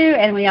questions to,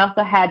 and we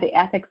also had the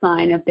ethics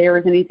line if there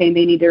was anything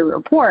they needed to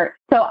report.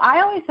 So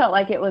I always felt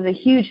like it was a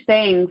huge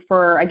thing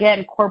for,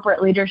 again,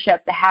 corporate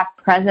leadership to have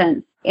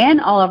presence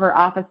in all of our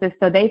offices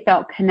so they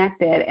felt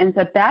connected. And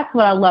so that's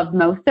what I love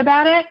most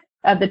about it,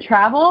 of the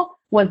travel,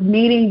 was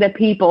meeting the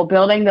people,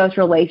 building those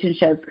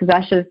relationships, because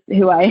that's just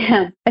who I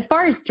am. As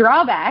far as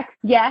drawbacks,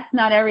 yes,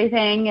 not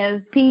everything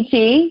is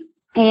peachy.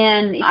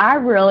 And I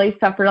really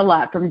suffered a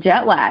lot from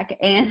jet lag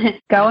and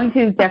going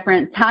to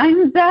different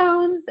time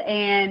zones.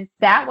 And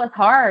that was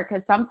hard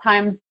because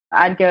sometimes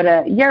I'd go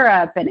to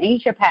Europe and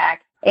Asia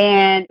Pac.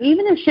 And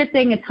even if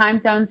shifting in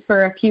time zones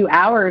for a few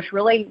hours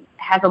really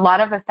has a lot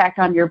of effect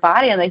on your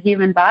body, on the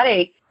human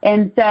body.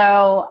 And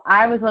so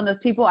I was one of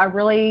those people, I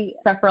really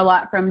suffer a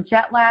lot from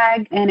jet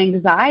lag and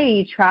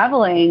anxiety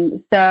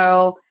traveling.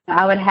 So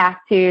I would have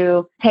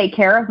to take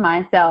care of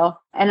myself.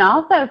 And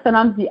also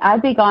sometimes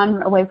I'd be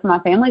gone away from my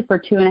family for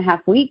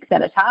 2.5 weeks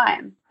at a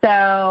time.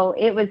 So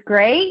it was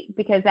great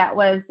because that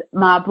was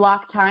my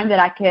block time that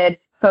I could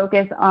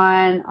focus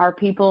on our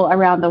people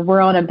around the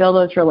world and build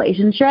those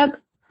relationships.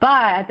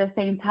 But at the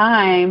same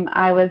time,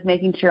 I was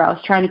making sure I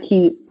was trying to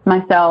keep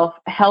myself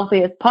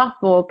healthy as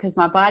possible because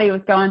my body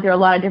was going through a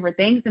lot of different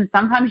things. And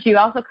sometimes you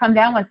also come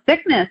down with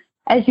sickness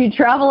as you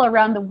travel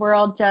around the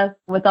world, just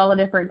with all the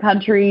different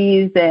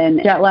countries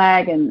and jet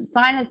lag and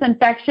sinus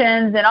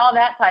infections and all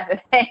that type of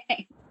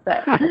thing.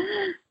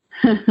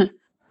 So.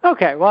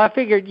 Okay, well, I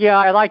figured,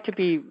 I like to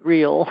be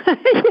real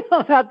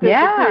about this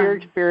career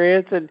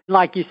experience. And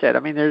like you said, I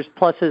mean, there's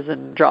pluses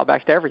and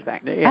drawbacks to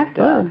everything. And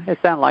it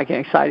sounded like an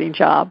exciting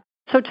job.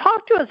 So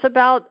talk to us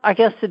about, I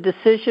guess, the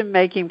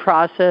decision-making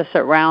process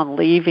around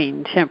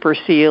leaving Tempur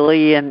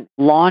Sealy and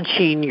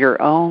launching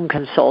your own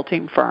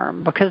consulting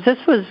firm, because this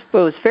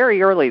was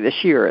very early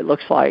this year, it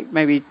looks like,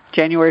 maybe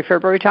January,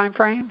 February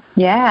timeframe?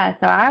 Yeah,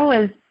 so I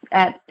was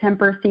at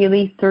Tempur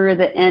Sealy through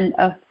the end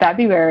of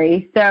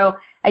February. So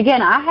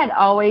again, I had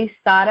always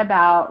thought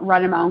about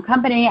running my own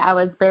company. I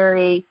was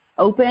very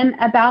open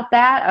about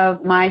that,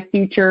 of my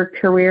future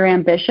career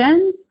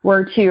ambitions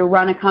were to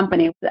run a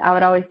company. I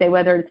would always say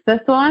whether it's this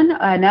one,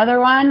 another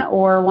one,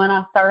 or one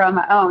I'll start on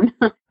my own.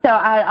 So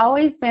I'd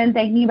always been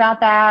thinking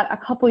about that. A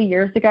couple of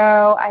years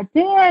ago, I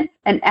did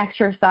an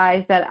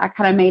exercise that I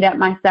kind of made up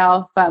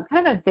myself,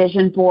 kind of a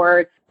vision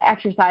board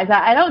exercise.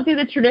 I don't do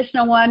the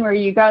traditional one where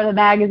you go to the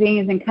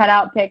magazines and cut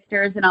out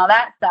pictures and all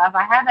that stuff.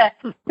 I have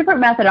a different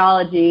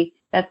methodology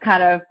that's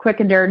kind of quick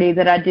and dirty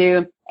that I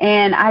do.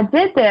 And I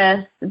did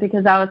this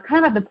because I was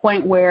kind of at the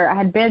point where I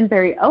had been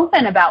very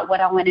open about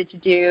what I wanted to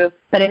do,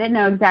 but I didn't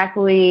know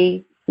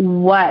exactly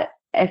what,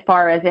 as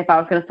far as if I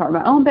was going to start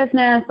my own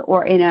business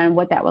or,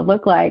 what that would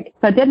look like.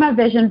 So I did my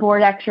vision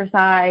board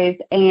exercise,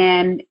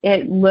 and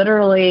it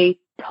literally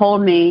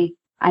told me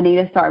I need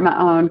to start my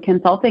own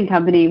consulting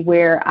company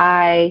where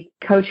I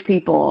coach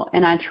people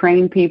and I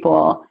train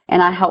people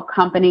and I help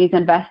companies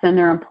invest in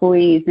their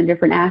employees in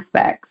different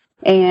aspects.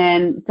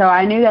 And so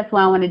I knew that's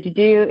what I wanted to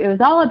do. It was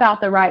all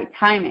about the right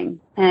timing.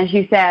 And as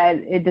you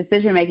said, a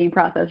decision-making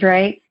process,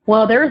 right?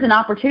 Well, there was an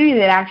opportunity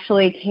that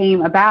actually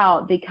came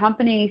about. The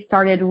company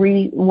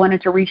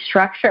wanted to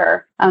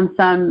restructure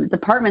some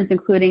departments,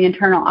 including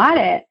internal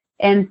audit.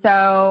 And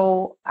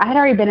so I had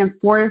already been in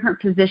 4 different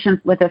positions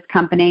with this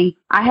company.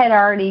 I had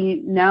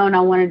already known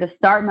I wanted to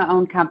start my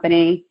own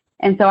company.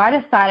 And so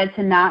I decided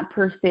to not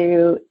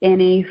pursue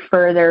any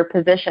further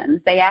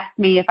positions. They asked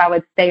me if I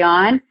would stay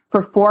on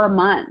for 4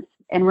 months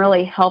and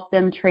really help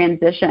them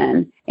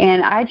transition.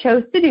 And I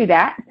chose to do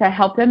that, to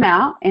help them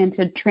out and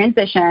to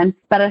transition.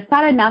 But I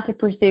decided not to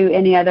pursue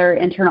any other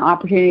internal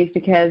opportunities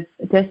because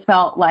this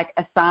felt like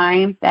a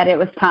sign that it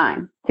was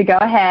time to go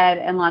ahead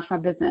and launch my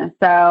business.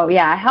 So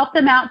I helped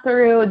them out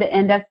through the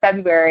end of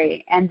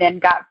February and then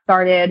got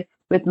started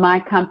with my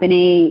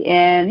company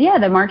in,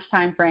 the March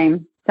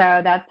timeframe.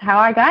 So that's how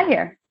I got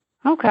here.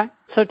 Okay.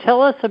 So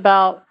tell us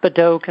about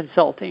Bedeau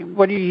Consulting.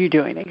 What are you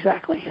doing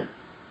exactly?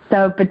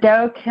 So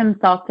Bedeau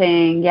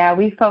Consulting,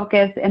 we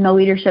focus in the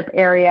leadership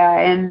area.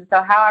 And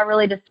so how I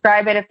really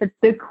describe it, if it's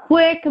the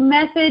quick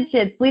message,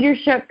 it's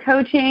leadership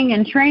coaching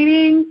and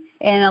training.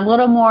 And a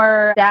little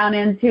more down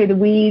into the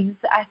weeds,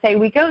 I say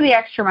we go the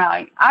extra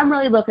mile. I'm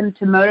really looking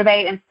to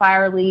motivate,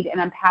 inspire, lead, and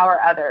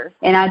empower others.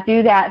 And I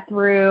do that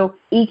through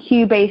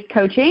EQ-based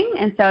coaching.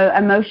 And so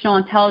emotional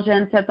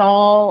intelligence, that's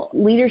all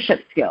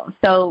leadership skills.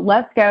 So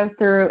let's go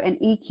through an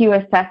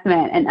EQ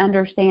assessment and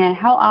understand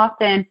how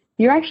often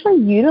you're actually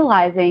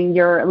utilizing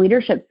your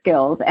leadership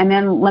skills. And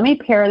then let me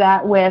pair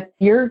that with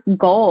your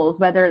goals,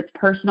 whether it's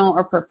personal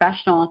or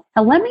professional.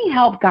 And let me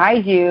help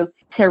guide you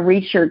to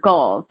reach your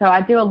goals. So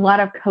I do a lot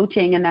of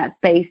coaching in that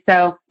space.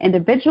 So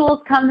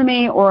individuals come to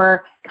me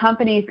or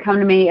companies come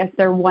to me if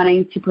they're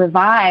wanting to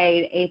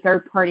provide a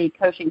third-party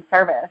coaching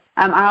service.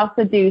 I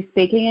also do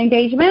speaking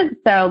engagements.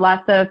 So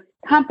lots of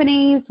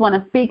companies want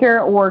a speaker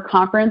or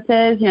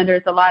conferences.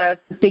 There's a lot of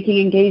speaking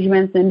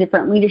engagements in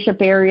different leadership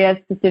areas,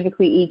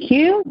 specifically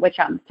EQ, which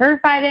I'm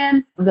certified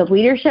in. The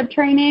leadership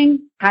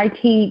training, I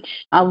teach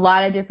a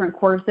lot of different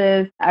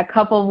courses. A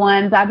couple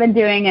ones, I've been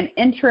doing an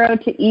intro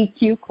to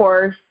EQ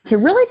course to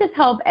really just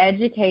help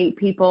educate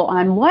people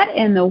on what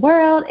in the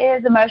world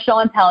is emotional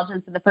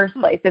intelligence in the first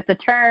place. It's a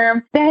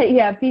term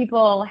that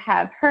people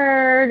have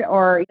heard,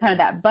 or kind of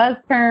that buzz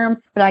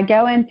term, but I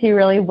go into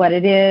really what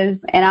it is.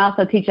 And I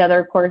also teach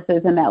other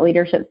courses in that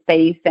leadership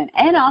space,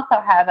 and also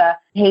have a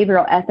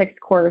behavioral ethics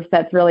course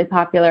that's really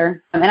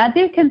popular. And I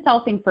do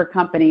consulting for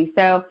companies.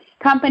 So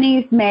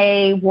companies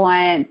may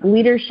want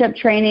leadership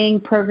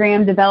training,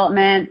 program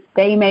development.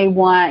 They may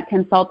want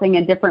consulting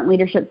in different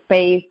leadership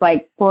space.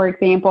 Like, for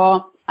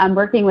example, I'm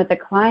working with a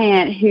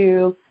client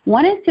who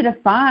wanted to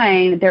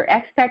define their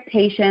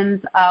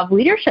expectations of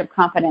leadership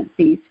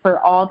competencies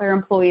for all their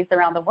employees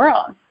around the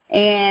world.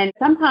 And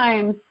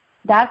sometimes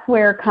that's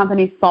where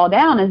companies fall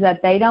down, is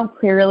that they don't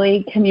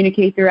clearly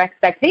communicate their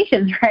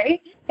expectations, right?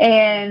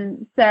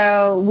 And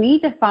so we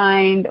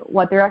defined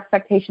what their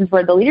expectations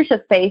were in the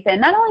leadership space,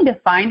 and not only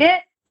defined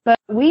it, but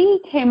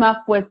we came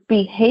up with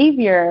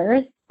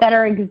behaviors that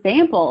are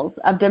examples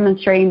of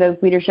demonstrating those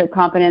leadership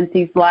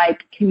competencies, like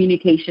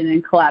communication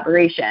and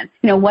collaboration.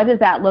 What does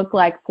that look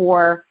like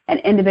for an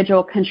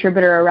individual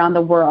contributor around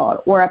the world,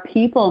 or a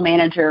people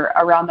manager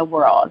around the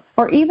world,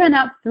 or even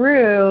up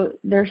through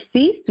their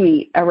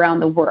C-suite around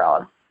the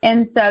world?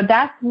 And so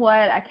that's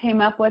what I came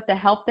up with to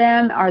help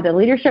them, are the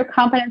leadership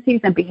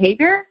competencies and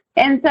behavior.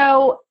 And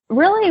so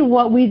really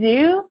what we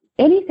do,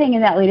 anything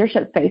in that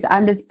leadership space,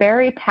 I'm just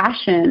very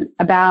passionate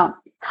about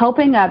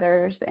helping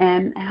others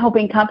and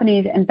helping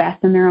companies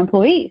invest in their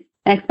employees.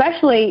 and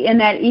especially in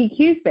that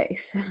EQ space.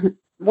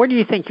 Where do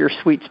you think your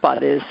sweet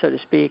spot is, so to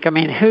speak? I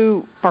mean,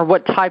 who or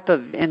what type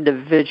of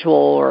individual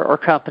or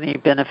company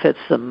benefits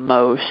the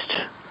most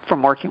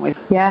from working with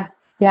you? Yeah,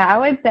 I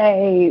would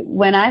say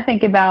when I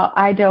think about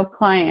ideal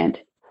client,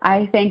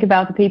 I think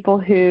about the people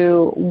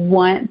who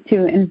want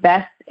to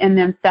invest in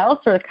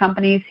themselves or the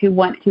companies who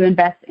want to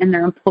invest in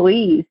their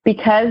employees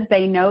because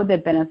they know the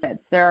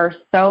benefits. There are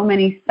so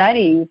many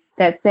studies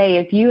that say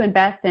if you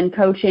invest in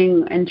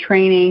coaching and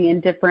training in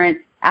different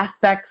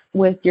aspects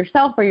with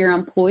yourself or your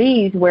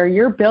employees where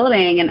you're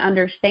building and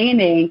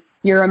understanding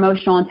your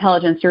emotional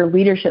intelligence, your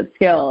leadership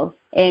skills,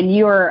 and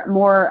you're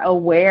more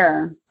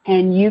aware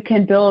and you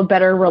can build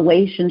better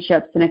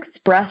relationships and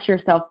express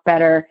yourself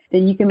better,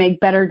 then you can make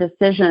better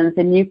decisions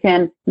and you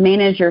can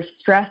manage your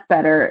stress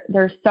better.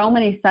 There's so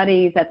many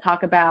studies that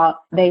talk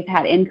about they've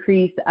had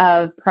increase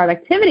of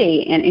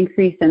productivity and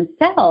increase in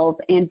sales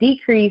and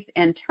decrease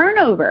in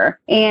turnover.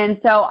 And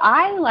so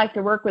I like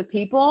to work with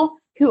people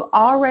who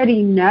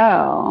already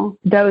know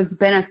those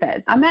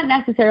benefits. I'm not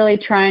necessarily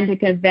trying to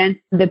convince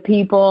the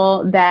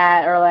people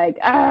that are like,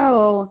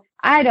 oh,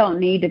 I don't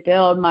need to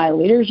build my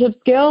leadership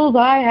skills.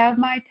 I have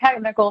my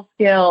technical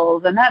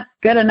skills, and that's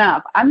good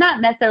enough. I'm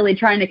not necessarily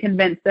trying to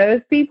convince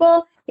those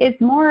people. It's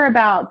more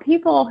about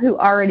people who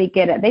already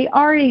get it. They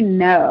already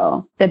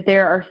know that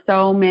there are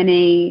so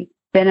many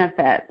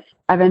benefits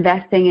of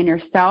investing in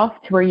yourself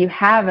to where you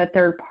have a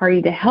third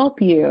party to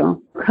help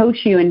you, coach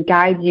you, and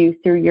guide you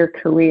through your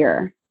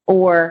career,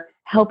 or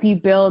help you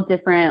build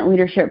different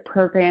leadership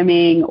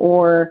programming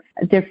or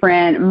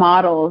different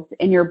models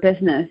in your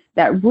business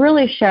that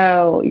really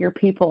show your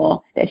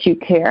people that you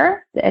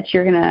care, that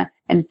you're going to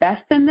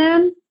invest in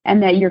them,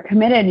 and that you're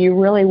committed. You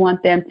really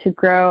want them to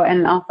grow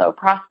and also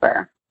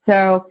prosper.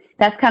 So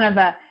that's kind of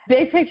a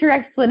big picture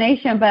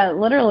explanation, but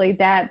literally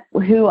that's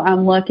who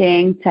I'm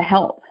looking to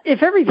help.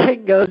 If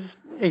everything goes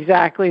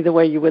exactly the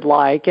way you would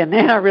like, and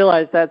I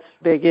realize that's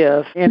big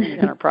if in the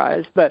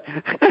enterprise, but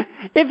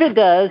if it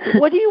does,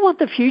 what do you want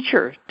the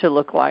future to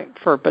look like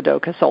for Badeau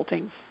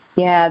Consulting?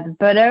 Yeah,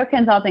 Badeau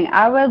Consulting,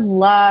 I would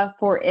love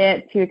for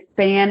it to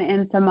expand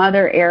in some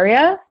other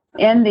areas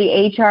in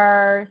the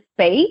HR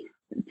space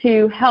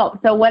to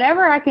help. So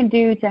whatever I can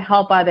do to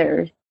help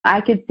others,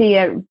 I could see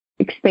it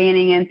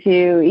expanding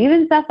into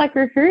even stuff like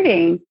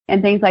recruiting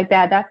and things like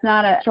that. That's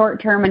not a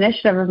short-term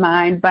initiative of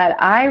mine, but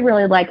I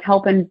really like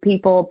helping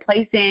people,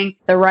 placing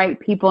the right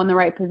people in the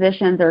right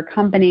positions or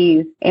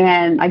companies.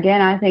 And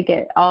again, I think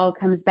it all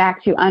comes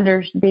back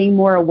to being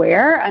more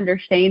aware,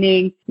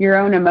 understanding your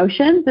own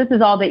emotions. This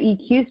is all the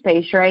EQ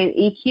space, right?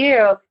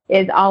 EQ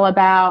is all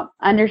about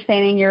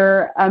understanding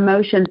your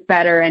emotions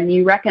better, and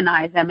you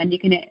recognize them, and you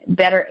can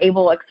better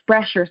able to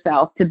express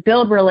yourself to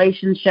build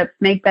relationships,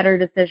 make better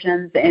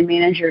decisions, and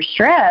manage your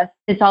stress.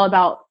 It's all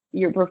about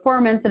your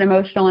performance and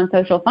emotional and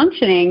social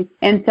functioning.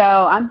 And so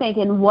I'm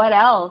thinking, what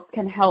else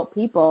can help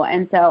people?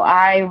 And so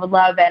I would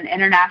love an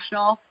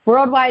international,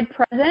 worldwide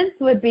presence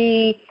would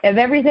be, if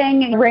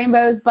everything,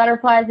 rainbows,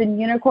 butterflies, and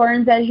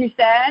unicorns, as you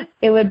said,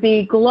 it would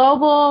be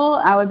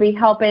global. I would be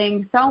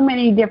helping so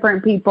many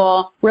different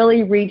people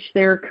really reach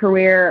their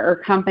career or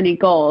company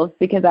goals,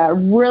 because I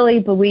really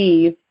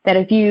believe that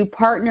if you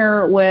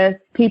partner with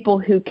people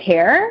who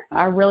care,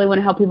 I really want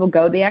to help people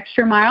go the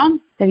extra mile.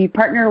 If you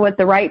partner with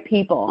the right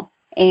people,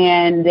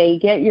 and they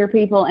get your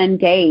people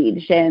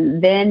engaged,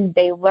 and then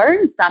they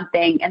learn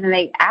something, and then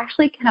they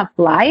actually can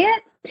apply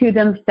it to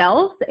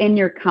themselves in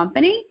your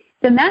company,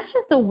 then that's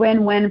just a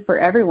win-win for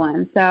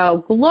everyone.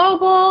 So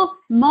global,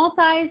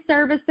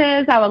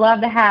 multi-services, I would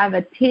love to have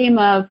a team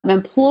of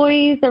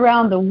employees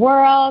around the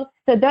world.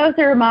 So those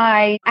are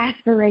my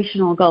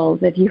aspirational goals,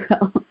 if you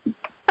will.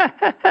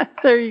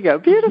 There you go.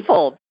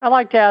 Beautiful. I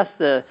like to ask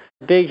the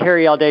big,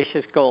 hairy,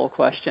 audacious goal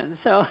question.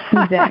 So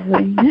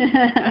exactly.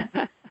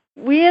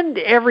 We end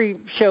every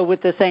show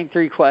with the same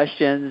three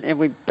questions, and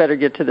we better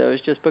get to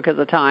those just because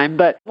of time.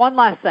 But one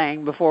last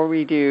thing before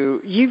we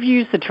do, you've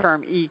used the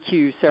term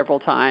EQ several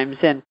times,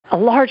 and a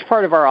large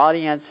part of our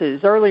audience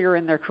is earlier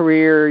in their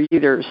career,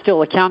 either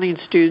still accounting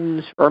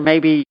students or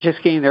maybe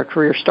just getting their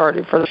career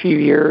started for a few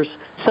years.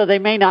 So they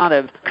may not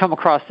have come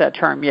across that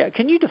term yet.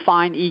 Can you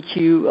define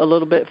EQ a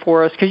little bit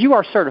for us? Because you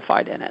are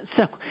certified in it.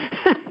 So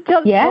tell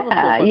us a little bit more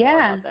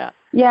about that.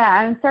 Yeah,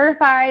 I'm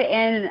certified,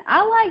 and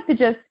I like to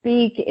just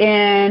speak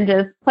in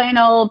just plain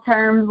old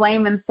terms,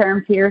 layman's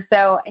terms here.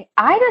 So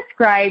I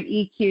describe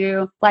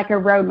EQ like a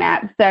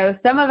roadmap. So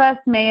some of us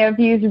may have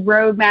used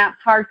roadmaps,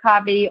 hard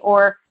copy,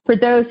 or for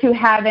those who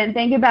haven't,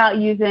 think about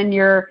using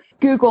your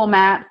Google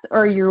Maps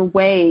or your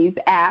Waze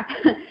app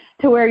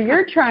to where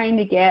you're trying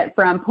to get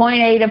from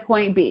point A to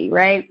point B,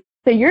 right?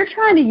 So you're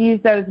trying to use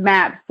those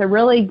maps to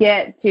really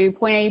get to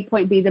point A,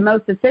 point B the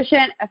most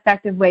efficient,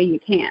 effective way you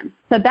can.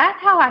 So that's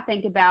how I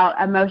think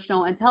about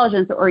emotional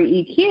intelligence, or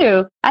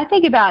EQ. I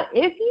think about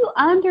if you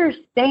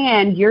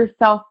understand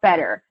yourself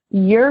better,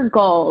 your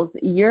goals,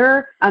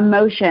 your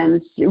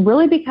emotions,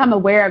 really become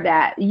aware of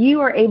that,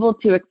 you are able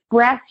to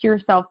express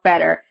yourself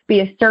better, be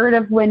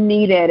assertive when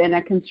needed in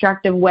a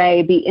constructive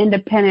way, be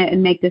independent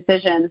and make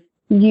decisions,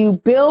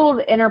 you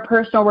build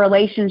interpersonal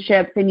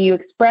relationships and you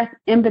express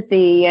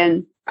empathy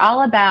and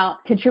all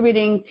about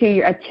contributing to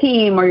a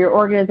team or your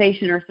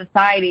organization or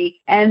society.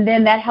 And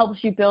then that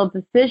helps you build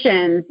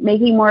decisions,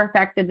 making more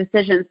effective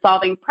decisions,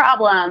 solving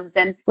problems,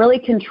 and really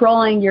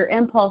controlling your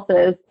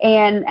impulses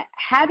and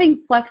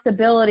having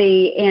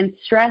flexibility and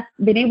stress,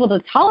 being able to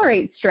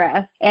tolerate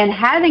stress and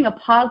having a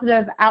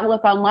positive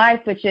outlook on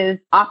life, which is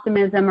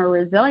optimism or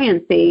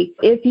resiliency.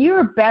 If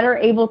you're better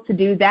able to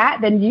do that,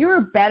 then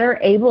you're better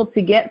able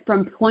to get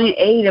from point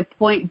A to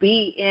point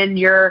B in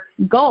your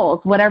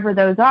goals, whatever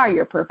those are,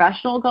 your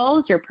professional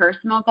goals, your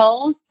personal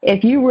goals.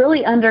 If you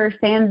really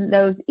understand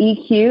those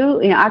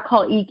EQ, I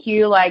call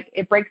EQ, like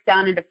it breaks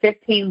down into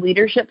 15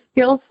 leadership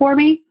skills for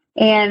me.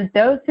 And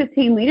those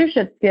 15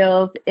 leadership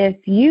skills, if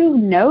you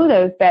know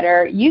those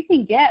better, you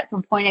can get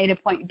from point A to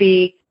point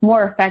B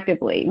more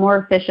effectively, more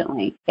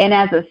efficiently. And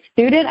as a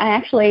student, I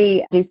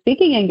actually do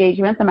speaking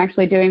engagements. I'm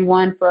actually doing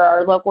one for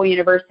our local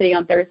university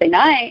on Thursday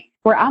night,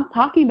 where I'm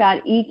talking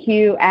about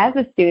EQ as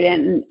a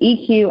student and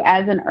EQ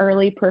as an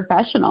early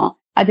professional.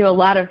 I do a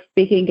lot of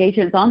speaking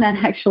engagements on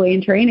that actually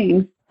in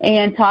trainings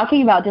and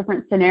talking about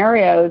different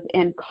scenarios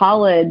in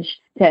college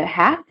to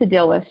have to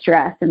deal with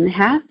stress and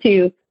have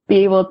to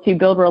be able to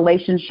build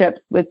relationships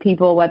with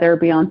people, whether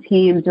it be on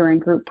teams or in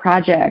group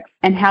projects,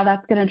 and how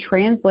that's going to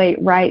translate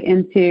right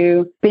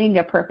into being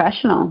a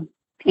professional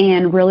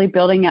and really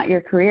building out your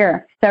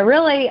career. So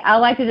really, I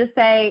like to just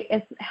say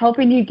it's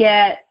helping you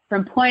get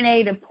from point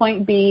A to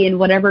point B in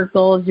whatever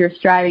goals you're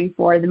striving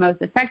for the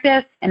most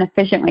effective and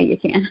efficient way you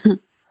can.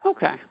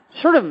 Okay.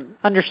 Sort of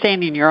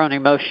understanding your own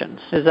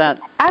emotions. Is that?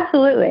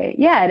 Absolutely.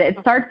 Yeah, it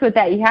starts with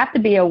that. You have to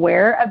be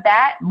aware of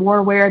that, more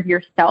aware of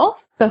yourself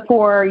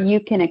before you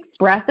can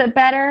express it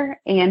better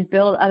and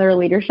build other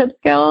leadership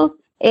skills.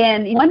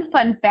 And one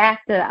fun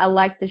fact that I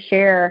like to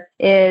share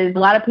is a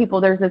lot of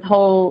people, there's this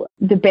whole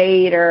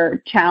debate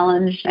or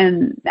challenge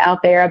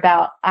out there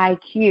about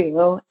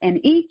IQ and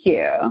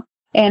EQ.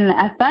 And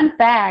a fun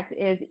fact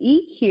is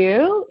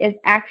EQ is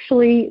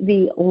actually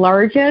the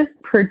largest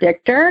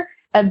predictor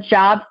of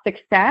job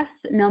success,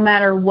 no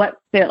matter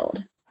what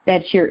field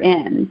that you're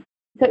in.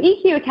 So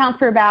EQ accounts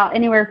for about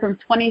anywhere from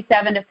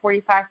 27 to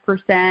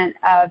 45%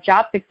 of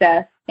job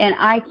success, and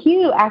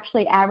IQ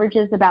actually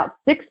averages about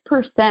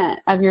 6%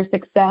 of your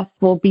success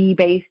will be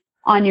based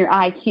on your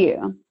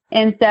IQ.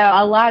 And so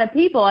a lot of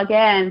people,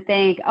 again,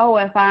 think, oh,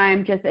 if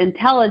I'm just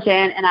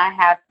intelligent and I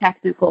have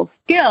technical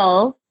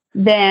skills,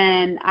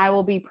 then I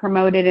will be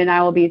promoted and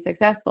I will be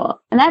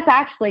successful. And that's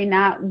actually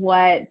not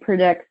what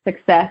predicts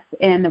success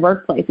in the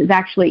workplace. It's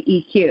actually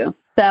EQ.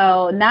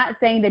 So not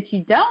saying that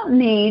you don't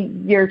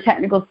need your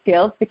technical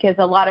skills, because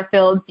a lot of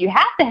fields you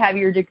have to have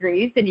your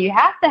degrees and you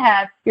have to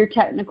have your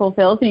technical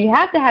skills and you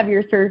have to have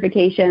your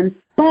certifications.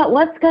 But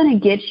what's going to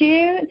get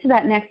you to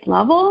that next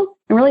level,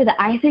 and really the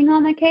icing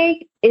on the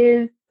cake,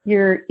 is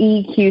your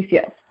EQ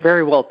skills.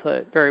 Very well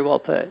put. Very well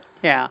put.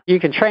 Yeah. You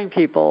can train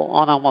people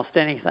on almost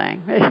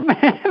anything. Yep.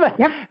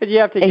 You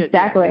have to get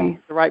exactly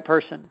the right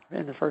person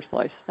in the first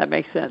place. That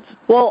makes sense.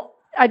 Well,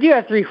 I do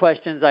have 3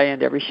 questions I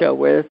end every show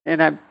with,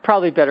 and I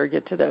probably better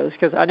get to those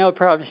because I know I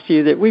promised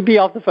you that we'd be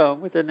off the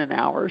phone within an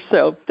hour.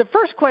 So the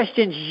first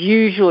question's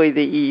usually the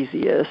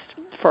easiest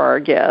for our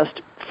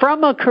guest.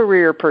 From a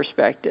career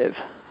perspective,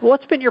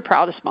 what's been your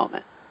proudest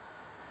moment?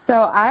 So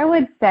I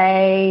would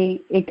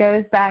say it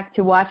goes back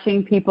to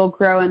watching people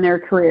grow in their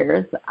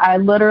careers. I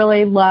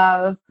literally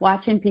love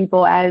watching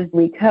people as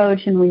we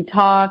coach and we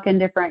talk in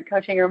different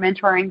coaching or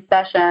mentoring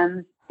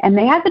sessions, and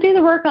they have to do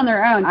the work on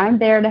their own. I'm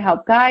there to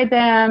help guide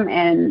them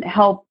and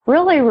help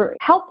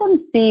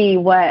them see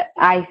what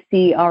I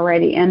see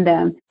already in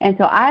them. And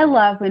so I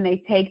love when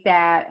they take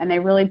that and they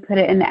really put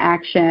it into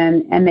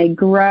action and they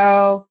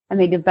grow and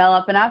they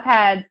develop. And I've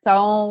had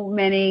so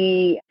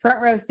many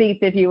front row seats,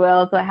 if you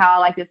will, so how I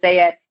like to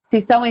say it,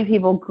 see so many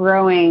people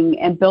growing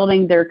and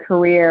building their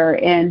career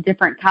in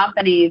different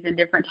companies and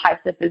different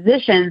types of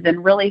positions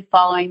and really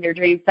following their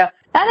dreams. So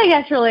I think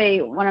that's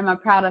really one of my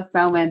proudest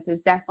moments, is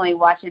definitely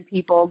watching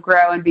people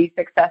grow and be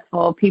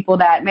successful, people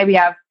that maybe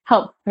I've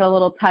helped put a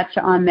little touch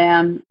on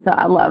them. So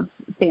I love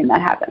seeing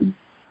that happen.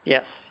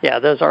 Yes. Yeah,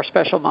 those are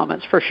special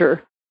moments for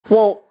sure.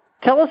 Well,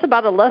 tell us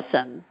about a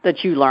lesson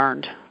that you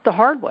learned the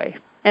hard way.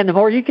 And the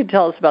more you can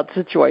tell us about the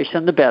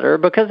situation, the better,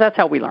 because that's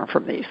how we learn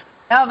from these.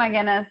 Oh, my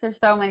goodness. There's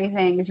so many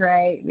things,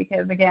 right?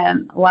 Because,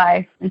 again,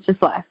 life, it's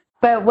just life.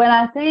 But when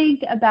I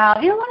think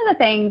about, one of the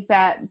things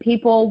that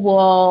people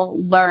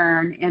will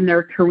learn in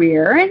their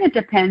career, and it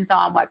depends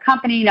on what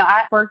company,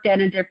 I've worked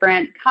in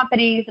different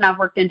companies and I've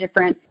worked in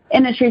different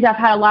industries. I've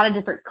had a lot of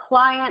different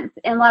clients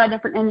in a lot of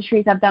different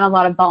industries. I've done a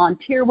lot of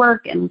volunteer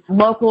work in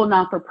local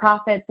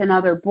not-for-profits and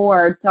other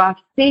boards. So I've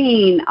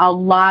seen a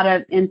lot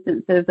of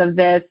instances of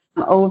this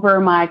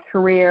over my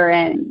career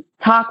and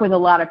talk with a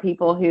lot of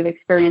people who've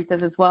experienced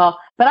this as well.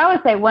 But I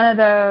would say one of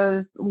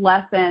those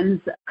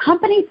lessons,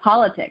 company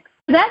politics.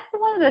 That's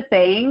one of the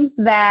things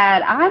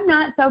that I'm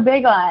not so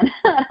big on.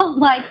 I don't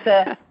like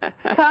the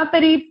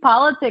company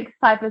politics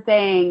type of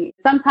thing.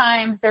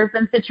 Sometimes there's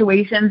been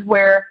situations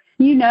where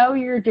you know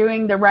you're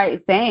doing the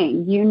right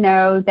thing. You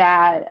know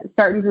that a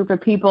certain group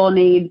of people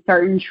need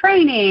certain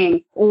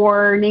training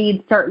or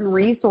need certain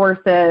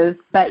resources,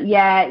 but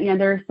yet,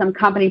 there's some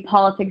company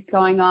politics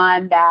going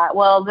on that,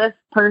 well, this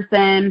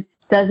person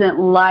doesn't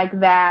like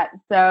that,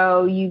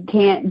 so you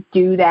can't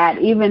do that,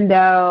 even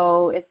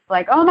though it's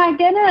like, oh my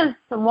goodness,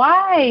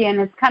 why? And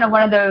it's kind of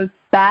one of those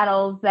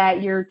battles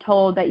that you're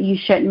told that you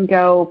shouldn't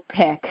go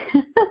pick.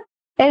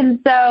 And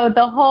so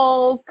the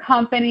whole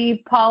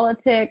company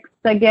politics,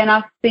 again,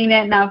 I've seen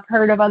it and I've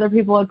heard of other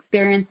people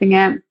experiencing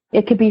it.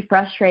 It could be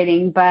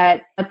frustrating,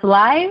 but it's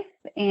life.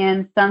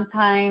 And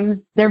sometimes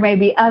there may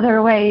be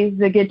other ways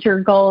to get your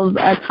goals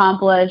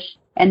accomplished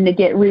and to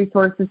get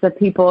resources to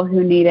people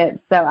who need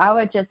it. So I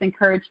would just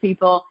encourage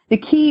people to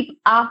keep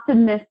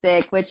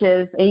optimistic, which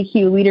is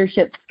EQ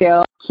leadership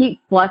skill.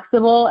 Keep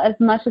flexible as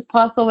much as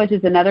possible, which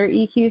is another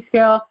EQ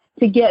skill,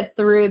 to get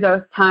through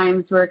those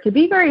times where it could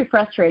be very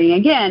frustrating.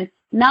 Again,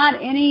 not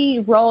any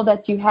role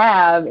that you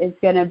have is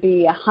going to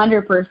be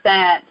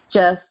 100%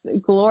 just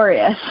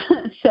glorious.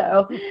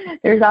 So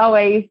there's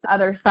always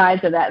other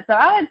sides of that. So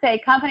I would say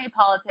company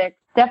politics,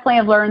 definitely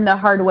have learned the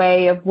hard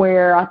way of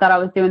where I thought I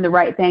was doing the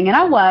right thing, and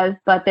I was,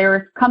 but there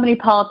was company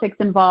politics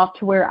involved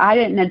to where I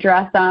didn't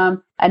address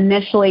them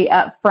initially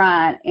up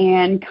front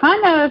and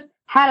kind of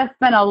had to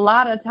spend a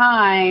lot of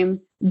time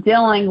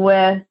dealing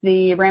with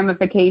the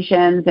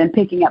ramifications and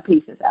picking up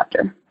pieces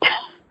after.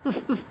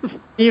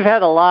 You've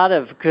had a lot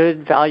of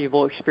good,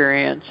 valuable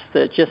experience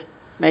that just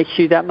makes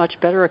you that much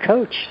better a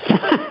coach.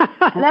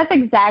 That's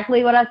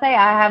exactly what I say.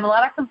 I have a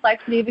lot of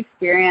complexity of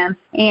experience,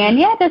 and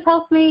it just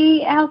helps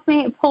me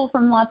pull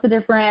from lots of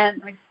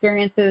different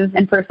experiences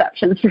and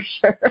perceptions for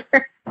sure.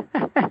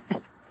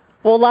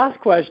 Well, last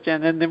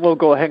question, and then we'll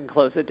go ahead and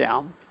close it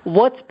down.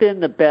 What's been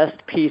the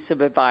best piece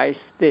of advice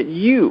that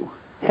you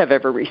have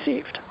ever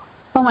received?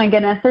 Oh, my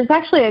goodness. There's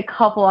actually a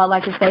couple I'd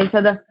like to say.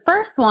 So the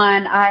first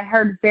one I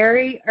heard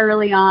very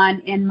early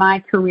on in my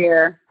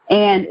career,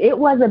 and it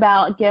was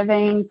about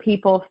giving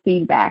people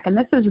feedback. And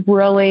this has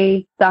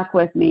really stuck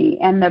with me.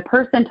 And the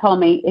person told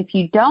me, if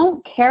you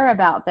don't care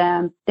about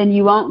them, then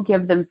you won't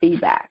give them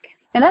feedback.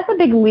 And that's a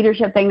big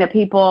leadership thing that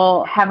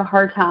people have a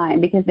hard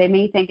time because they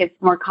may think it's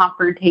more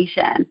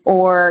confrontation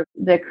or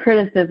the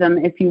criticism,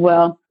 if you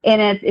will. And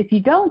it's, if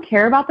you don't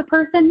care about the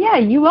person,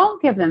 you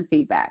won't give them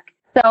feedback.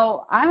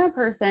 So I'm a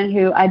person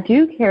who I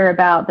do care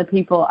about the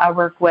people I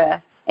work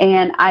with,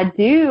 and I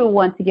do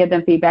want to give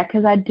them feedback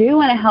because I do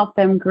want to help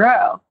them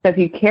grow. So if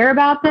you care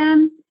about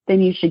them,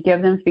 then you should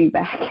give them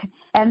feedback.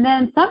 And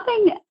then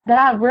something that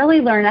I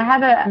really learned, I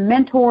have a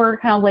mentor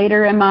kind of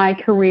later in my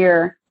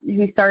career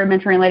who started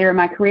mentoring later in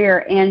my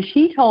career, and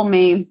she told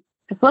me,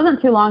 this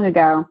wasn't too long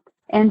ago,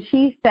 and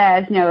she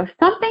says, if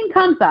something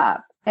comes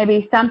up,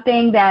 maybe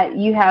something that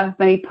you have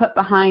maybe put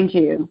behind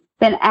you,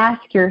 then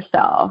ask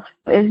yourself,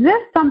 is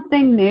this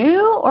something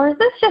new or is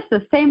this just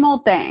the same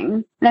old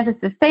thing? And if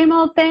it's the same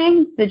old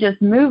thing, then just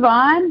move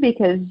on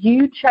because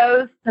you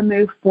chose to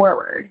move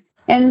forward.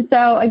 And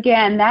so,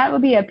 again, that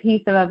would be a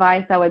piece of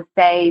advice I would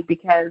say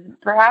because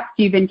perhaps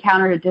you've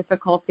encountered a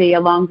difficulty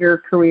along your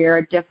career,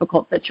 a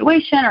difficult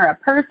situation or a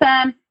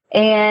person,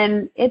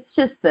 and it's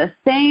just the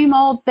same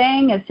old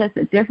thing. It's just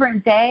a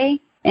different day.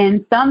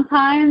 And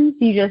sometimes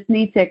you just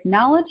need to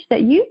acknowledge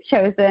that you've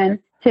chosen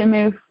to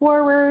move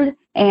forward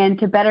and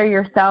to better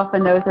yourself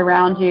and those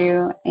around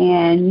you,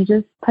 and you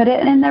just put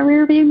it in the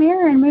rearview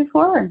mirror and move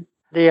forward.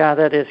 Yeah,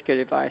 that is good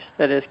advice.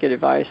 That is good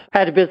advice. I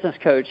had a business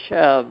coach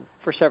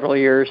for several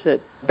years that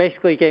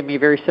basically gave me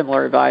very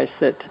similar advice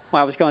that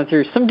when I was going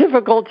through some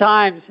difficult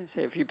times, he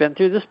said, have you been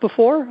through this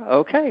before?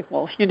 Okay,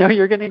 well,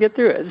 you're going to get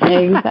through it.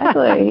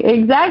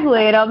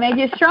 Exactly. It'll make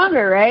you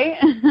stronger, right?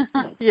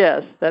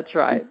 Yes, that's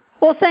right.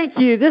 Well, thank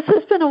you. This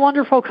has been a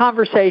wonderful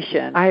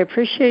conversation. I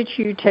appreciate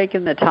you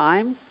taking the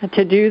time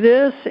to do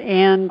this.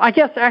 And I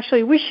guess,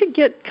 actually, we should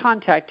get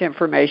contact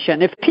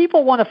information. If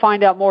people want to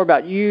find out more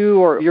about you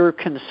or your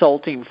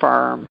consulting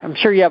firm, I'm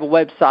sure you have a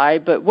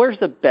website, but where's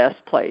the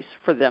best place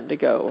for them to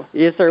go?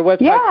 Is there a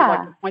website you'd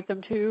like to point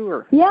them to?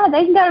 Or? Yeah,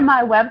 they can go to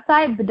my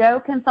website,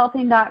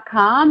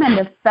 BadeauConsulting.com, and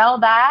to spell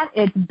that,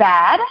 it's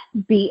BAD,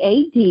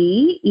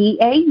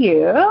 BADEAU,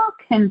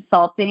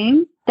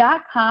 consulting.com.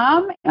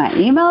 My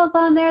email is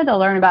on there. They'll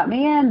learn about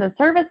me and the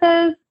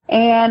services.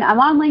 And I'm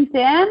on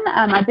LinkedIn.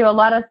 I do a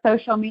lot of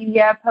social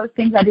media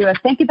postings. I do a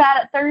Think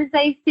About It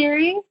Thursday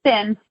series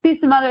and do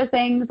some other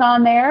things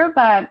on there.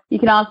 But you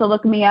can also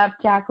look me up,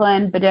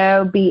 Jacqueline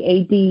Badeau,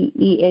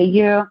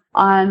 BADEAU,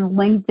 on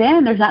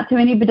LinkedIn. There's not too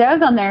many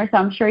Badeaus on there, so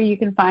I'm sure you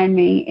can find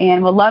me.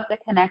 And we'd love to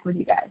connect with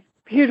you guys.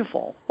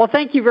 Beautiful. Well,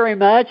 thank you very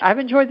much. I've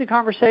enjoyed the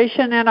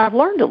conversation, and I've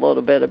learned a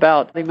little bit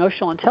about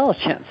emotional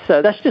intelligence.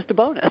 So that's just a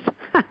bonus.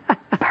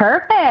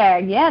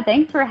 Perfect. Yeah,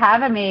 thanks for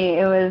having me.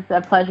 It was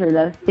a pleasure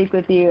to speak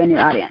with you and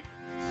your audience.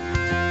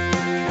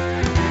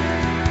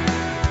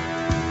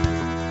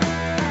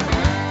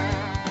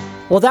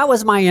 Well, that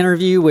was my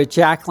interview with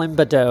Jacqueline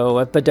Badeau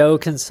of Badeau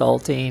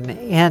Consulting.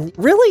 And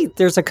really,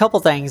 there's a couple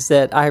things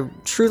that I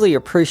truly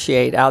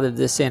appreciate out of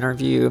this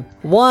interview.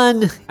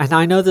 One, and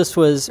I know this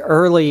was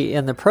early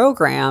in the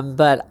program,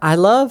 but I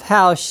love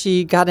how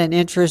she got an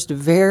interest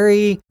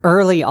very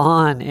early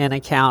on in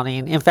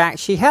accounting. In fact,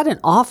 she had an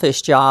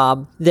office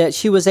job that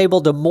she was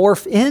able to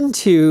morph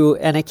into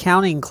an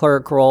accounting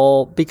clerk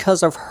role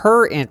because of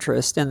her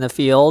interest in the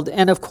field.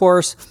 And of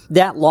course,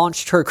 that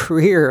launched her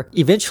career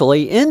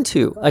eventually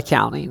into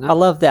accounting. I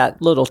love that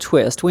little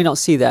twist. We don't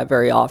see that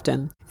very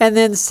often. And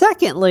then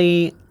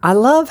secondly, I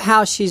love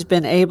how she's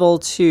been able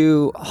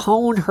to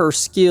hone her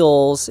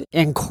skills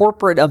in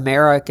corporate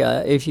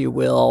America, if you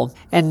will.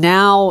 And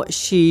now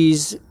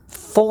she's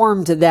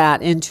formed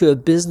that into a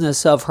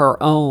business of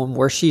her own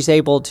where she's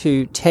able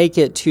to take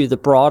it to the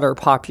broader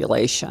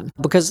population.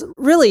 Because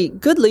really,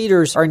 good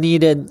leaders are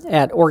needed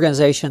at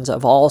organizations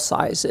of all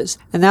sizes.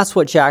 And that's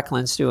what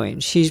Jacqueline's doing.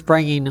 She's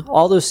bringing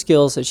all those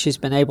skills that she's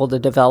been able to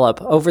develop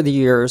over the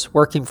years,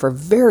 working for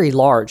very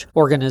large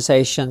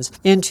organizations,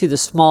 into the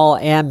small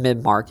and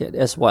mid-market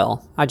as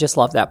well. I just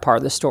love that part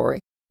of the story.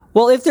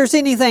 Well, if there's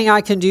anything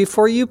I can do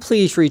for you,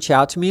 please reach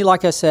out to me.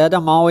 Like I said,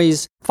 I'm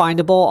always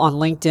findable on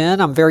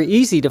LinkedIn. I'm very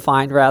easy to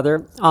find,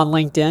 rather, on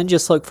LinkedIn.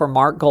 Just look for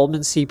Mark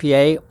Goldman,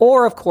 CPA.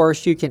 Or, of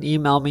course, you can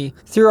email me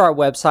through our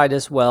website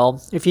as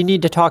well if you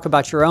need to talk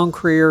about your own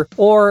career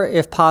or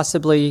if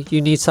possibly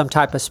you need some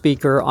type of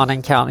speaker on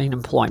accounting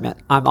employment.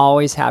 I'm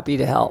always happy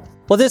to help.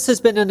 Well, this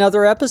has been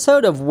another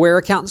episode of Where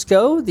Accountants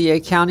Go, the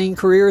Accounting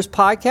Careers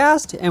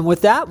Podcast. And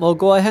with that, we'll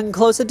go ahead and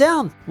close it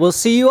down. We'll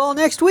see you all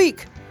next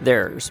week.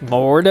 There's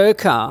more to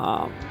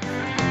come.